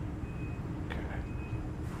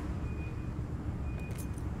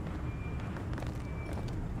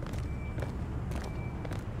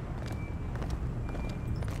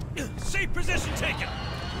 Okay. Safe position taken.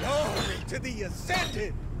 Glory to the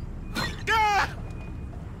Ascended!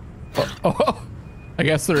 Oh, I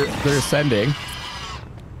guess they're ascending.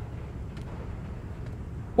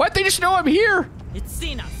 What? They just know I'm here. It's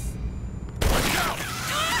seen us.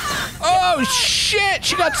 Oh shit!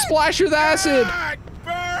 She got splashed with acid. It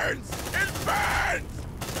burns! It burns!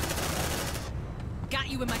 Got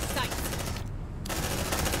you in my sights.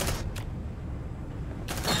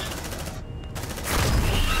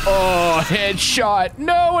 Oh, headshot.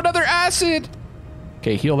 No, another acid.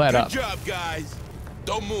 Okay, heal that up. Good job, guys.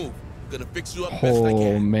 Don't move. Gonna fix you up best I Oh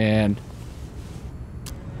can. man.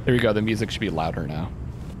 There we go. The music should be louder now.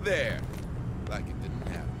 There. Like it didn't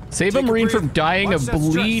happen. Save a Marine from dying Watch of that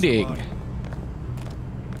stress, bleeding. squad.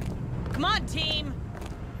 Come on, team.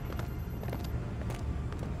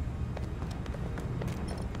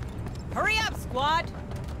 Hurry up, squad.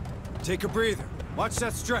 Take a breather. Watch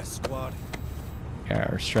that stress, squad. Yeah,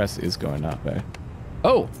 our stress is going up, eh?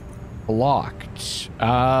 Oh, locked.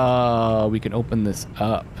 We can open this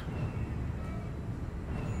up.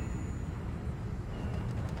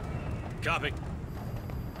 Copy.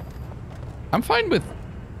 I'm fine with,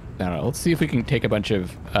 I don't know, let's see if we can take a bunch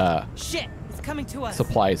of Shit, it's coming to us.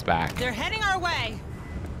 supplies back. They're heading our way.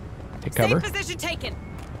 Take cover. Safe position taken.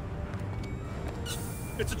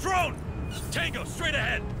 It's a drone. Tango, straight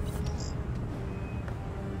ahead.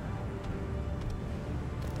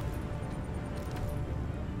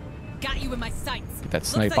 Got you in my sights. Get that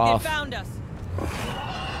snipe Looks like off. They found us.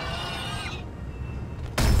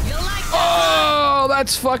 You like that? Oh,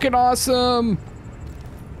 that's fucking awesome.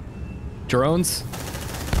 Drones.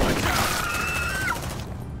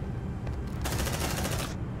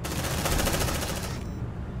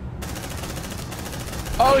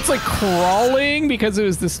 Oh, it's like crawling because it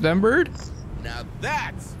was dismembered? Now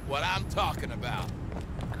that's what I'm talking about.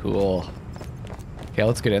 Cool. Okay,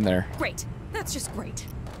 let's get in there. Great. That's just great.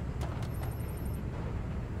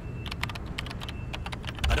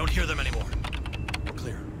 I don't hear them anymore. We're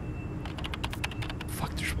clear.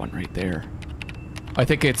 Fuck, there's one right there. I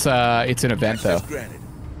think it's an event though. Access granted.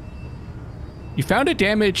 You found a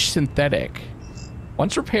damaged synthetic.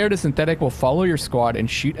 Once repaired, a synthetic will follow your squad and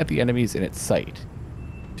shoot at the enemies in its sight.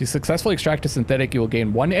 To successfully extract a synthetic, you will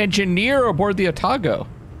gain 1 engineer aboard the Otago.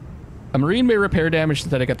 A Marine may repair damaged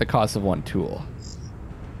synthetic at the cost of 1 tool.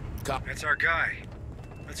 That's our guy.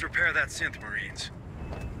 Let's repair that synth, Marines.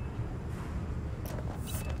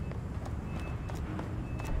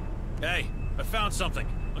 Hey, I found something.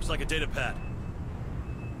 Looks like a data pad.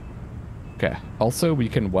 Okay. Also, we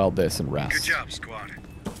can weld this and rest. Good job, squad.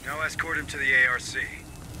 Now escort him to the ARC.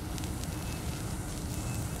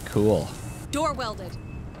 Cool. Door welded.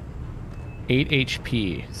 8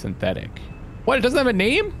 HP synthetic. What? It doesn't have a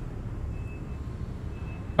name?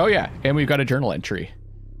 Oh yeah, and we've got a journal entry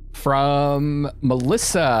from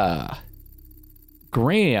Melissa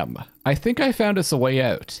Graham. I think I found us a way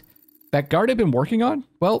out. That guard I've been working on?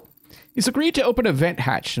 Well, he's agreed to open a vent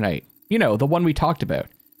hatch tonight. You know, the one we talked about.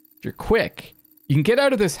 If you're quick, you can get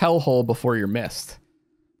out of this hellhole before you're missed.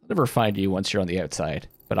 I'll never find you once you're on the outside,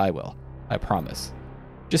 but I will. I promise.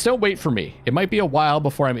 Just don't wait for me. It might be a while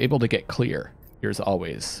before I'm able to get clear. Yours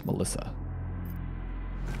always, Melissa.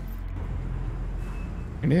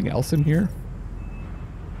 Anything else in here?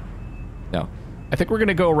 No. I think we're going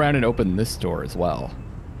to go around and open this door as well.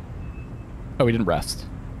 Oh, we didn't rest.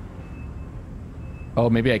 Oh,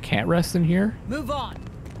 maybe I can't rest in here? Move on.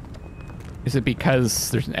 Is it because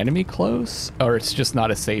there's an enemy close? Or it's just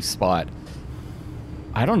not a safe spot?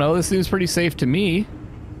 I don't know. This seems pretty safe to me.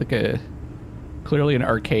 Like clearly an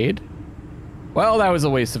arcade. Well, that was a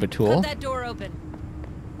waste of a tool. Cut that door open.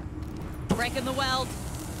 Breaking the weld.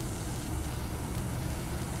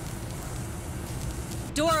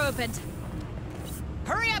 Door opened.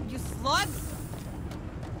 Hurry up, you slugs!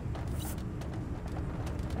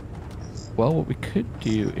 Well, what we could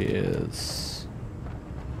do is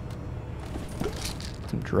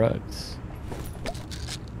some drugs.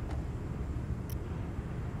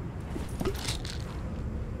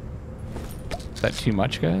 Is that too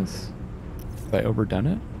much, guys? Have I overdone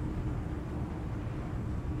it?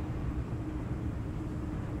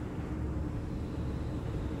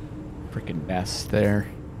 freaking nest there.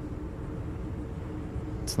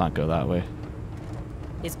 Let's not go that way.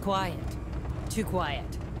 It's quiet. Too quiet.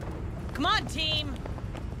 Come on, team!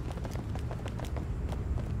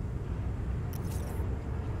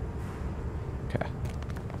 Okay.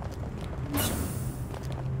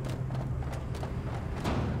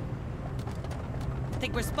 I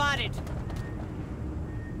think we're spotted.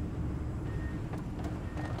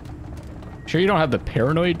 Sure you don't have the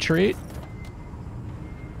paranoid trait?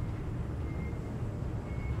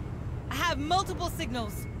 I have multiple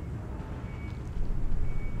signals.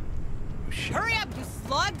 Oh, shit. Hurry up, you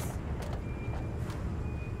slugs!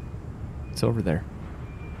 It's over there.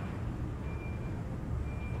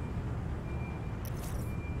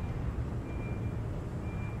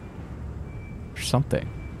 There's something.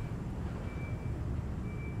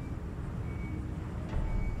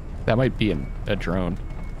 That might be a drone.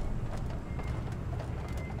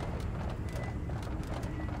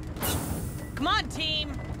 Come on,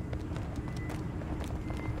 team!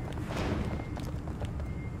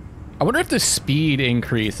 I wonder if the speed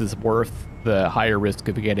increase is worth the higher risk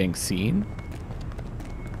of getting seen.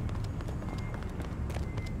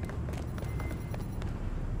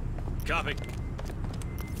 Copy.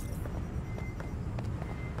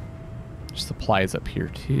 Supplies up here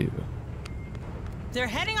too. They're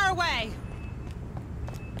heading our way.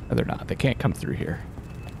 No, they're not. They can't come through here.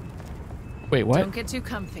 Wait, what? Don't get too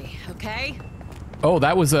comfy, okay? Oh,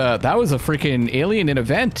 that was a freaking alien in a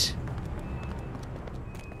vent.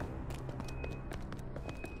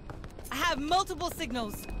 I have multiple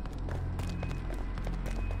signals.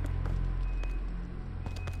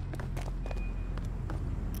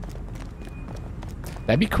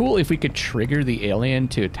 That'd be cool if we could trigger the alien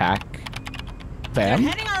to attack them.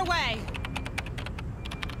 They're heading our way.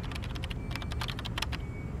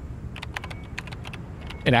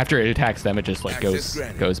 And after it attacks them, it just like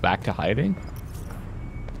goes back to hiding.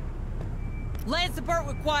 Land support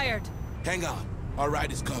required. Hang on. Our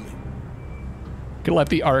ride is coming. Could let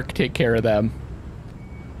the Ark take care of them.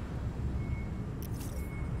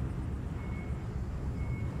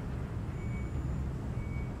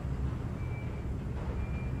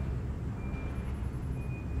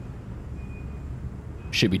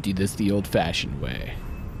 Should we do this the old-fashioned way?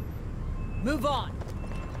 Move on.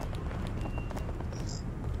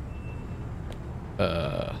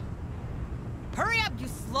 Hurry up, you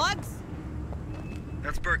slugs!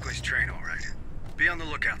 That's Berkeley's train, all right. Be on the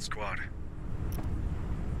lookout, squad.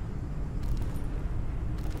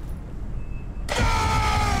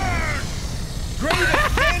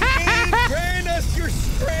 Grant us your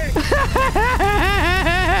strength!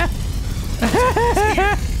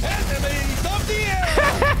 Enemies of the air!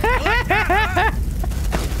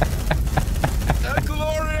 A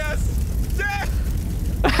glorious death!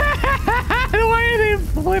 Why are they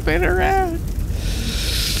flipping around?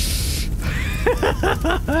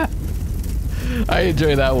 I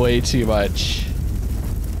enjoy that way too much.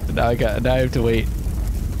 Now I have to wait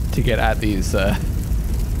to get at these. Okay,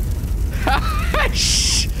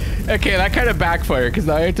 that kind of backfired because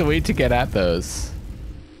now I have to wait to get at those.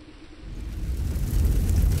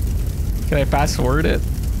 Can I fast forward it?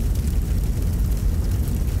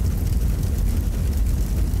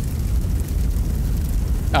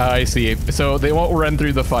 I see. So they won't run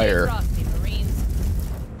through the fire. Marines.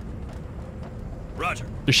 Roger.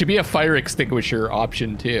 There should be a fire extinguisher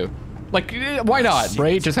option too. Like, why not,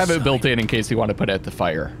 right? Just have it built in case you want to put out the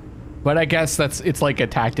fire. But I guess it's like a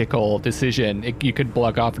tactical decision. You could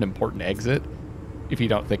block off an important exit if you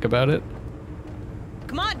don't think about it.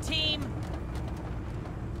 Come on, team!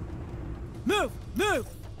 Move! Move!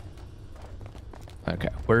 Okay,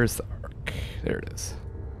 where's the Ark? There it is.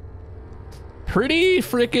 Pretty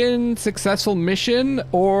freaking successful mission,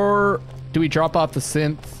 or do we drop off the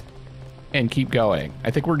synth and keep going? I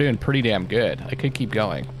think we're doing pretty damn good. I could keep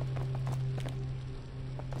going.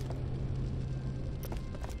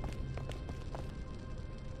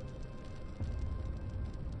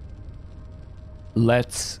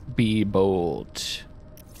 Let's be bold.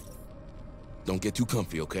 Don't get too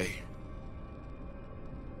comfy, okay?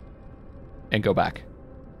 And go back.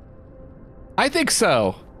 I think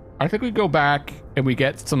so. I think we go back and we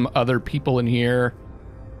get some other people in here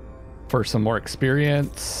for some more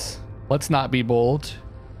experience. Let's not be bold.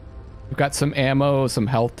 We've got some ammo, some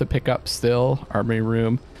health to pick up still. Armory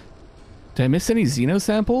room. Did I miss any Xeno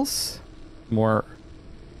samples? More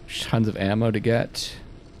tons of ammo to get.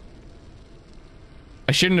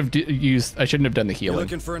 I shouldn't have done the You healing.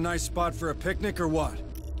 looking for a nice spot for a picnic or what?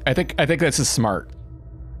 I think this is smart.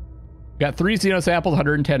 Got 3 Xeno samples,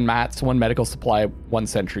 110 mats, 1 medical supply, 1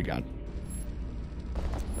 sentry gun.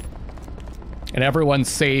 And everyone's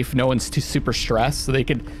safe, no one's too super stressed, so they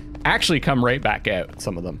could actually come right back out,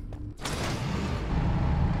 some of them.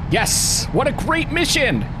 Yes! What a great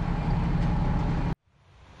mission!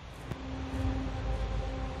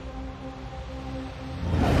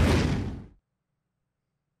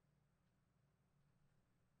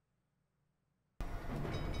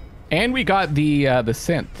 And we got the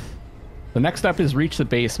synth. The next up is reach the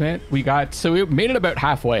basement. So we made it about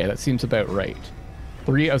halfway. That seems about right.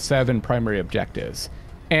 3 of 7 primary objectives.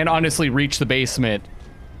 And honestly, reach the basement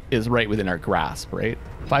is right within our grasp, right?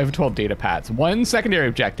 5 of 12 data pads. 1 secondary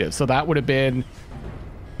objective. So that would have been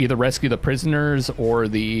either rescue the prisoners or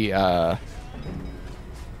the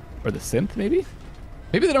synth, maybe?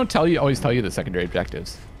 Maybe they don't always tell you the secondary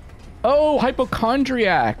objectives. Oh,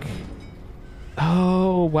 hypochondriac.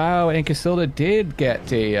 Oh, wow. And Casilda did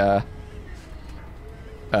get a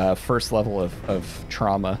first level of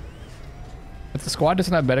trauma. If the squad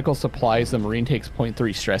doesn't have medical supplies, the Marine takes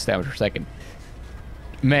 0.3 stress damage per second.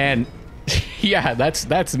 Man, yeah,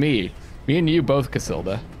 that's me. Me and you both,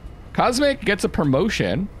 Casilda. Cosmic gets a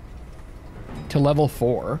promotion to level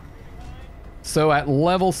 4. So at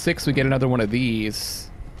level 6, we get another one of these.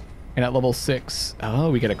 And at level 6, oh,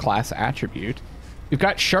 we get a class attribute. We've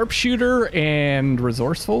got Sharpshooter and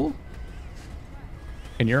Resourceful.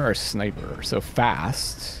 And you're our sniper, so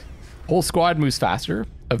fast. Whole squad moves faster.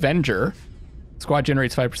 Avenger. Squad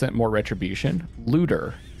generates 5% more retribution.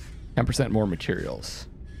 Looter. 10% more materials.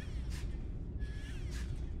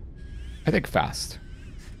 I think fast.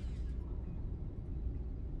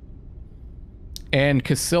 And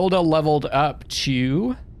Casilda leveled up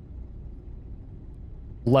to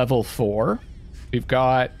level 4. We've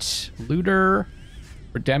got Looter,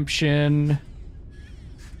 Redemption,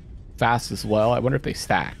 fast as well. I wonder if they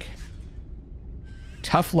stack.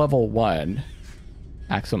 Tough level 1.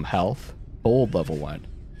 Maximum health. Bold level 1.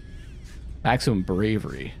 Maximum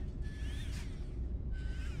bravery.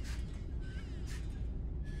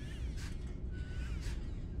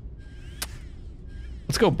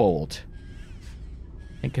 Let's go bold.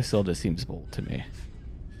 I think Casilda seems bold to me.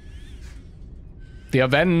 The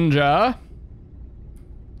Avenger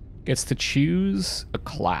gets to choose a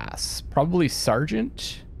class. Probably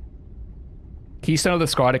Sergeant. Keystone of the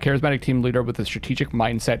squad, a charismatic team leader with a strategic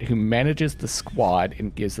mindset who manages the squad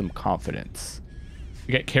and gives them confidence.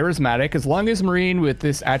 We get charismatic. As long as Marine with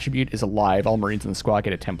this attribute is alive, all Marines in the squad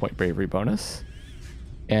get a 10-point bravery bonus.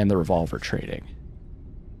 And the revolver trading.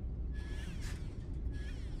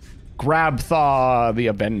 Grabthaw, the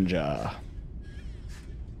Avenger.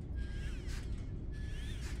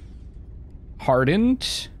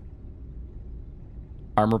 Hardened.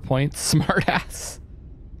 Armor points. Smartass.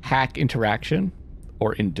 Hack interaction.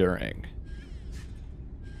 Or enduring.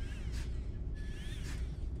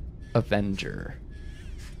 Avenger.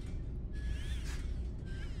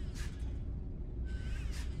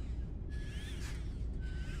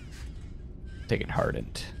 Take it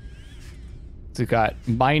hardened. So we've got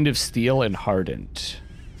Mind of Steel and Hardened.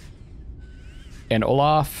 And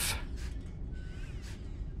Olaf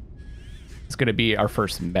is going to be our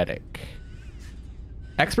first medic.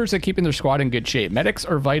 Experts at keeping their squad in good shape. Medics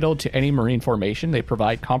are vital to any Marine formation. They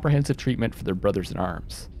provide comprehensive treatment for their brothers in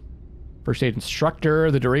arms. First aid instructor.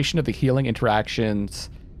 The duration of the healing interactions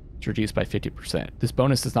is reduced by 50%. This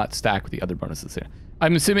bonus does not stack with the other bonuses.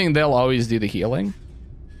 I'm assuming they'll always do the healing.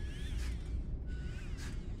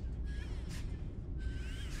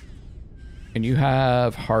 And you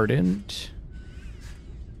have Hardened.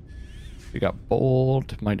 We got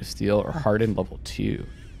Bold, Mind of Steel, or Hardened level 2.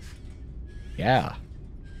 Yeah.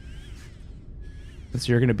 So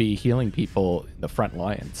you're going to be healing people in the front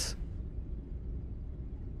lines.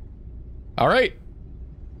 All right.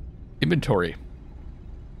 Inventory.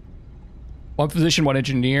 1 physician, 1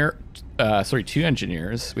 engineer. 2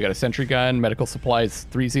 engineers. We got a sentry gun, medical supplies,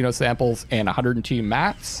 3 xeno samples, and 102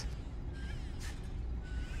 mats.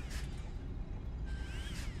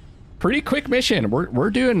 Pretty quick mission. We're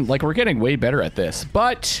doing, like, we're getting way better at this.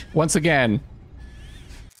 But once again,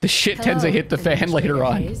 the shit tends to hit the fan later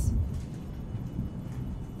on.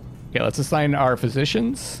 Okay, let's assign our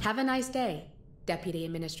physicians. Have a nice day, Deputy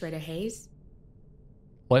Administrator Hayes.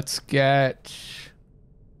 Let's get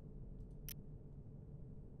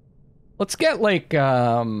like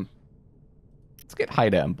let's get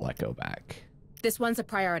Haida and Bleko back. This one's a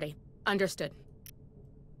priority. Understood.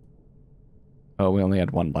 Oh, we only had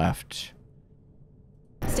 1 left.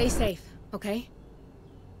 Stay safe, okay?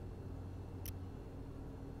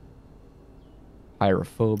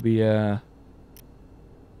 Pyrophobia.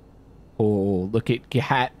 Oh, look at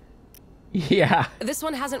Gat. Yeah. This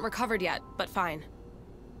one hasn't recovered yet, but fine.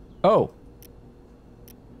 Oh.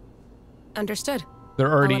 Understood.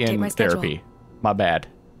 They're already I'll update in my schedule. therapy. My bad.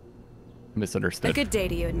 Misunderstood. A good day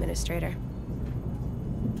to you, Administrator.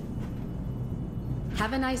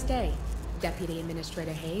 Have a nice day, Deputy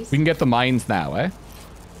Administrator Hayes. We can get the mines now, eh?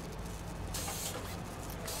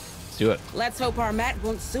 Let's do it. Let's hope our Matt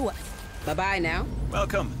won't sue us. Bye-bye now.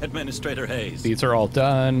 Welcome, Administrator Hayes. These are all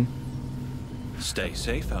done. Stay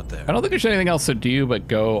safe out there. I don't think there's anything else to do but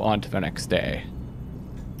go on to the next day.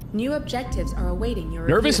 New objectives are awaiting your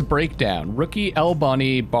Nervous review. breakdown. Rookie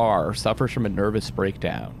Elbani Bar suffers from a nervous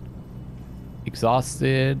breakdown.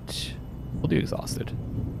 Exhausted. We'll do exhausted.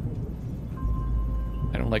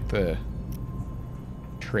 I don't like the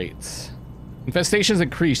traits. Infestations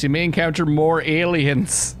increased. You may encounter more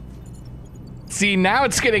aliens. See, now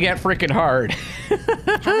it's gonna get freaking hard.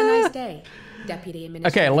 Have a nice day, Deputy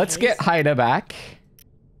Administrator Okay, let's Hayes. get Haida back.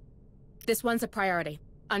 This one's a priority.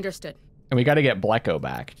 Understood. And we gotta get Blecko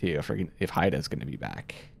back too, if Haida's gonna be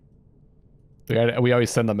back. We always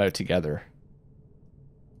send them out together.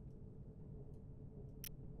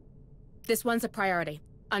 This one's a priority.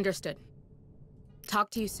 Understood. Talk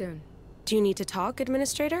to you soon. Do you need to talk,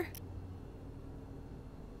 Administrator?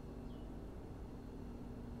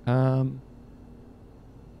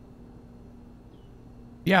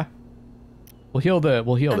 Yeah. We'll heal this.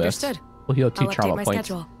 Understood. We'll heal 2 I'll update trauma my points.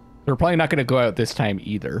 schedule. We're probably not gonna go out this time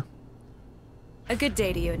either, A good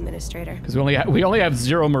day to you, Administrator. because we only have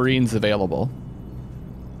 0 Marines available.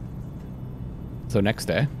 So next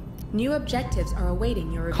day. New objectives are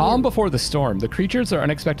awaiting your review. Calm before the storm. The creatures are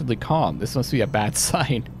unexpectedly calm. This must be a bad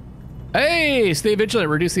sign. Hey, stay vigilant.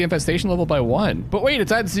 Reduce the infestation level by 1. But wait,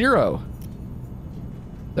 it's at 0.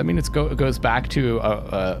 Does that mean it goes back to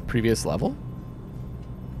a previous level?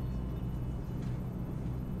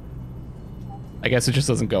 I guess it just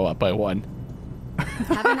doesn't go up by 1.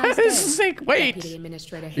 Have a nice day, This is sick. Wait. Deputy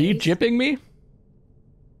Administrator Are you Hayes. jipping me?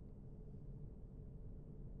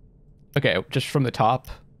 Okay, just from the top.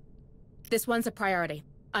 This one's a priority.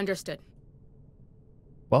 Understood.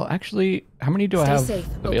 Well, actually, how many do I Stay have safe,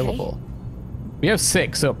 available? We have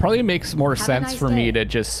 6, so it probably makes more Have a sense nice for me day, to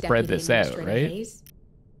just spread Deputy this out, Administrator right? Hayes.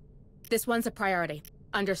 This one's a priority.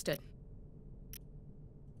 Understood.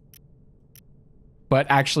 But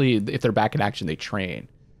actually, if they're back in action, they train.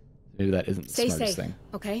 Maybe that isn't the Stay smartest safe, thing.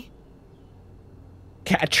 okay?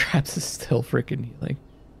 Cat traps is still freaking healing.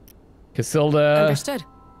 Casilda. Understood.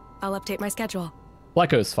 I'll update my schedule.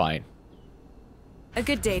 Blecko's fine. A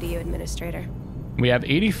good day to you, Administrator. We have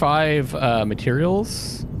 85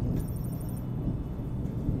 materials.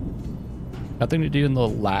 Nothing to do in the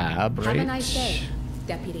lab, right? Have a nice day,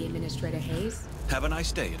 Deputy Administrator Hayes. Have a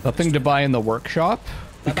nice day. Nothing to buy in the workshop.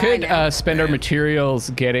 We Bye-bye could now. spend our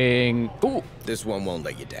materials getting... Ooh, This one won't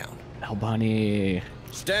let you down. Albani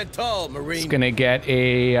Stand tall, is Marine. gonna get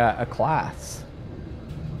a class.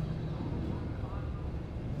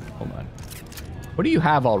 Hold on. What do you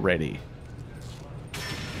have already?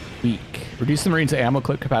 Weak. Reduce the Marine's ammo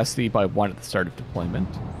clip capacity by 1 at the start of deployment.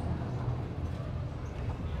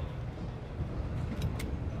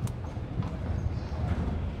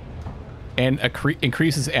 And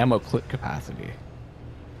increases ammo clip capacity.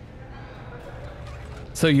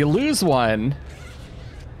 So you lose 1,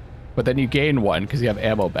 but then you gain 1 because you have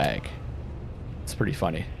ammo bag. It's pretty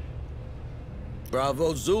funny.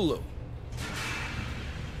 Bravo, Zulu.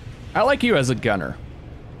 I like you as a gunner.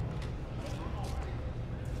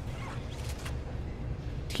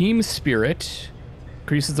 Team Spirit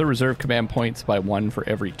increases the reserve command points by 1 for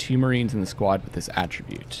every 2 Marines in the squad with this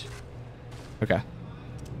attribute. Okay.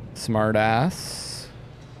 Smartass.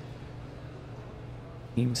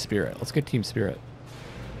 Team Spirit. Let's get Team Spirit.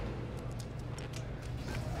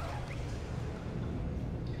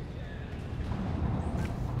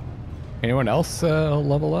 Anyone else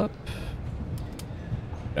level up?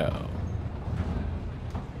 No.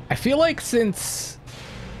 I feel like since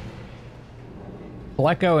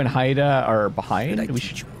Blecko and Haida are behind, I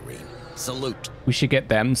teach you, Marine. Salute. we should get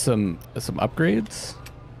them some upgrades.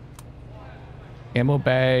 Ammo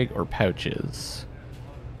bag or pouches.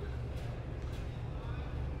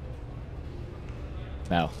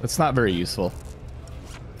 No, it's not very useful.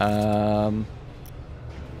 You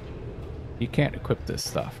can't equip this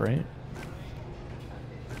stuff, right?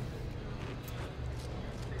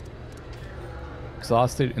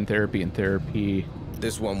 Exhausted in therapy.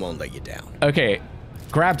 This one won't let you down. Okay,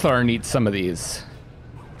 Grabthar needs some of these.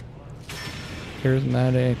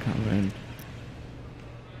 Charismatic.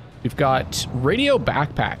 We've got radio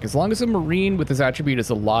backpack. As long as a Marine with this attribute is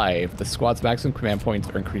alive, the squad's maximum command points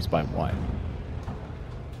are increased by 1.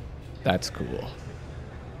 That's cool.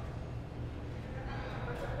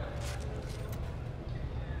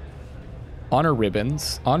 Honor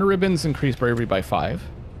ribbons. Honor ribbons increase bravery by 5.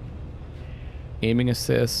 Aiming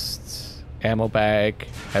assist, ammo bag,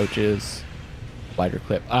 pouches, lighter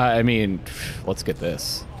clip. I mean, let's get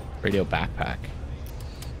this. Radio backpack.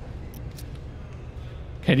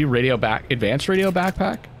 Can I do advanced radio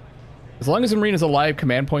backpack? As long as the Marine is alive,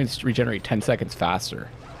 command points regenerate 10 seconds faster.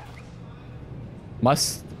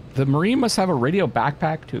 The Marine must have a radio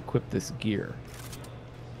backpack to equip this gear.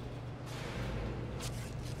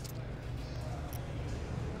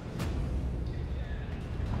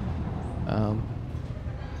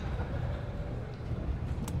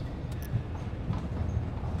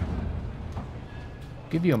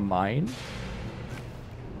 Give you a mine.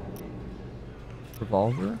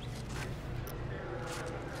 Revolver.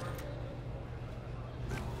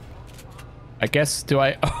 I guess, do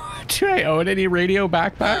I own any radio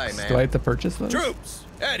backpacks? Hi, do I have to purchase those? Troops,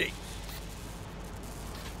 Eddie.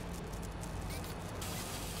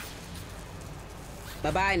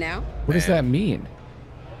 Bye-bye now. What does that mean?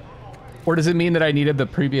 Or does it mean that I needed the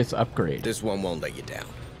previous upgrade? This one won't let you down.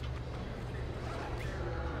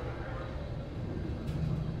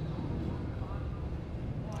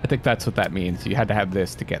 I think that's what that means. You had to have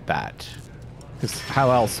this to get that. Because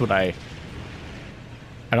how else would I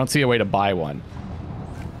don't see a way to buy one.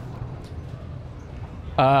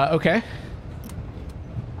 Okay.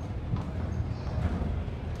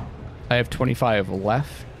 I have 25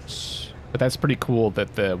 left. But that's pretty cool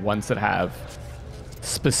that the ones that have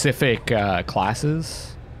specific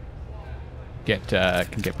classes can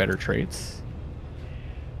get better traits.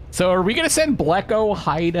 So are we going to send Blecko,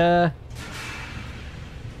 Haida,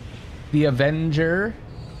 the Avenger,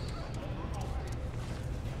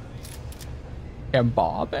 and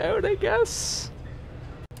Bob out, I guess?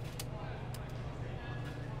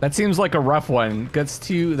 That seems like a rough one. That's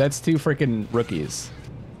two freaking rookies.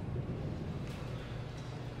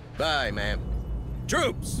 Bye, ma'am.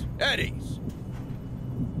 Troops, Eddies.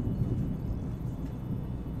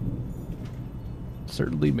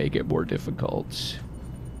 Certainly make it more difficult.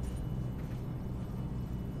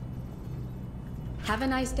 Have a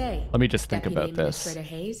nice day. Let me just think Deputy about this. Administrator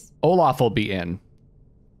Hayes. Olaf will be in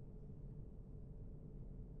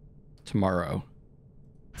tomorrow.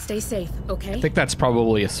 Stay safe, okay? I think that's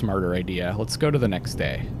probably a smarter idea. Let's go to the next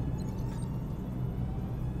day.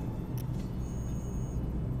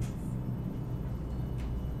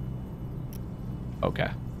 Okay.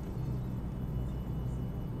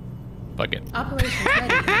 Fuck it. Operations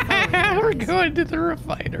ready. We're going to the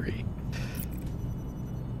refinery.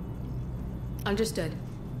 Understood.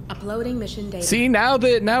 Uploading mission data. See, now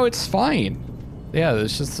it's fine. Yeah,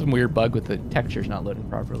 there's just some weird bug with the textures not loading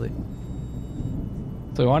properly.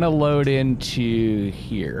 So we want to load into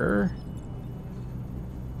here.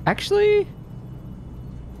 Actually,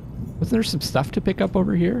 wasn't there some stuff to pick up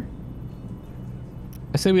over here?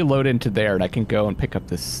 I say we load into there and I can go and pick up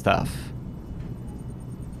this stuff.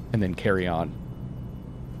 And then carry on.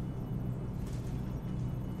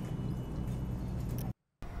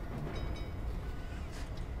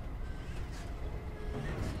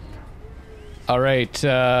 All right,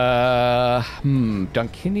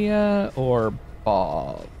 Dunkinia or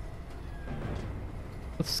Bob?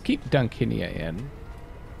 Let's keep Dunkinia in.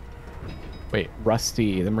 Wait,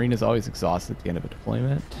 Rusty. The Marine is always exhausted at the end of a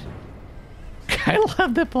deployment. I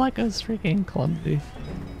love that Blecko's freaking clumsy.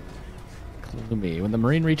 Gloomy. When the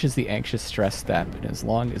Marine reaches the anxious stress step, and as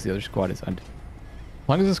long as the other squad is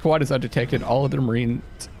undetected, all other Marines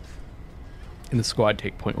in the squad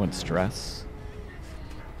take 0.1 stress.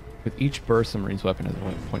 With each burst, the Marine's weapon has a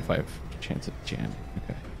 0.5 chance of jamming.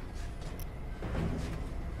 Okay.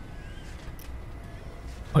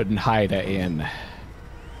 Putting Haida in.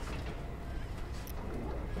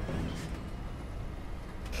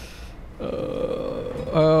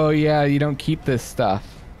 Oh yeah, you don't keep this stuff.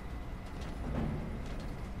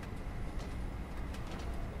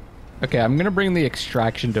 Okay, I'm gonna bring the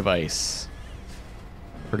extraction device.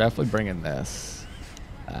 We're definitely bringing this.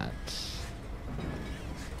 That.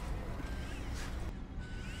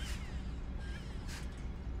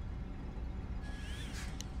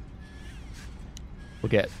 We'll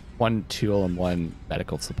get 1 tool and 1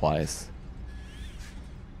 medical supplies.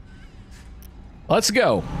 Let's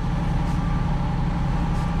go.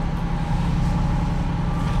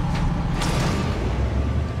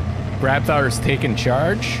 Grabthar's taking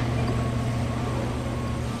charge.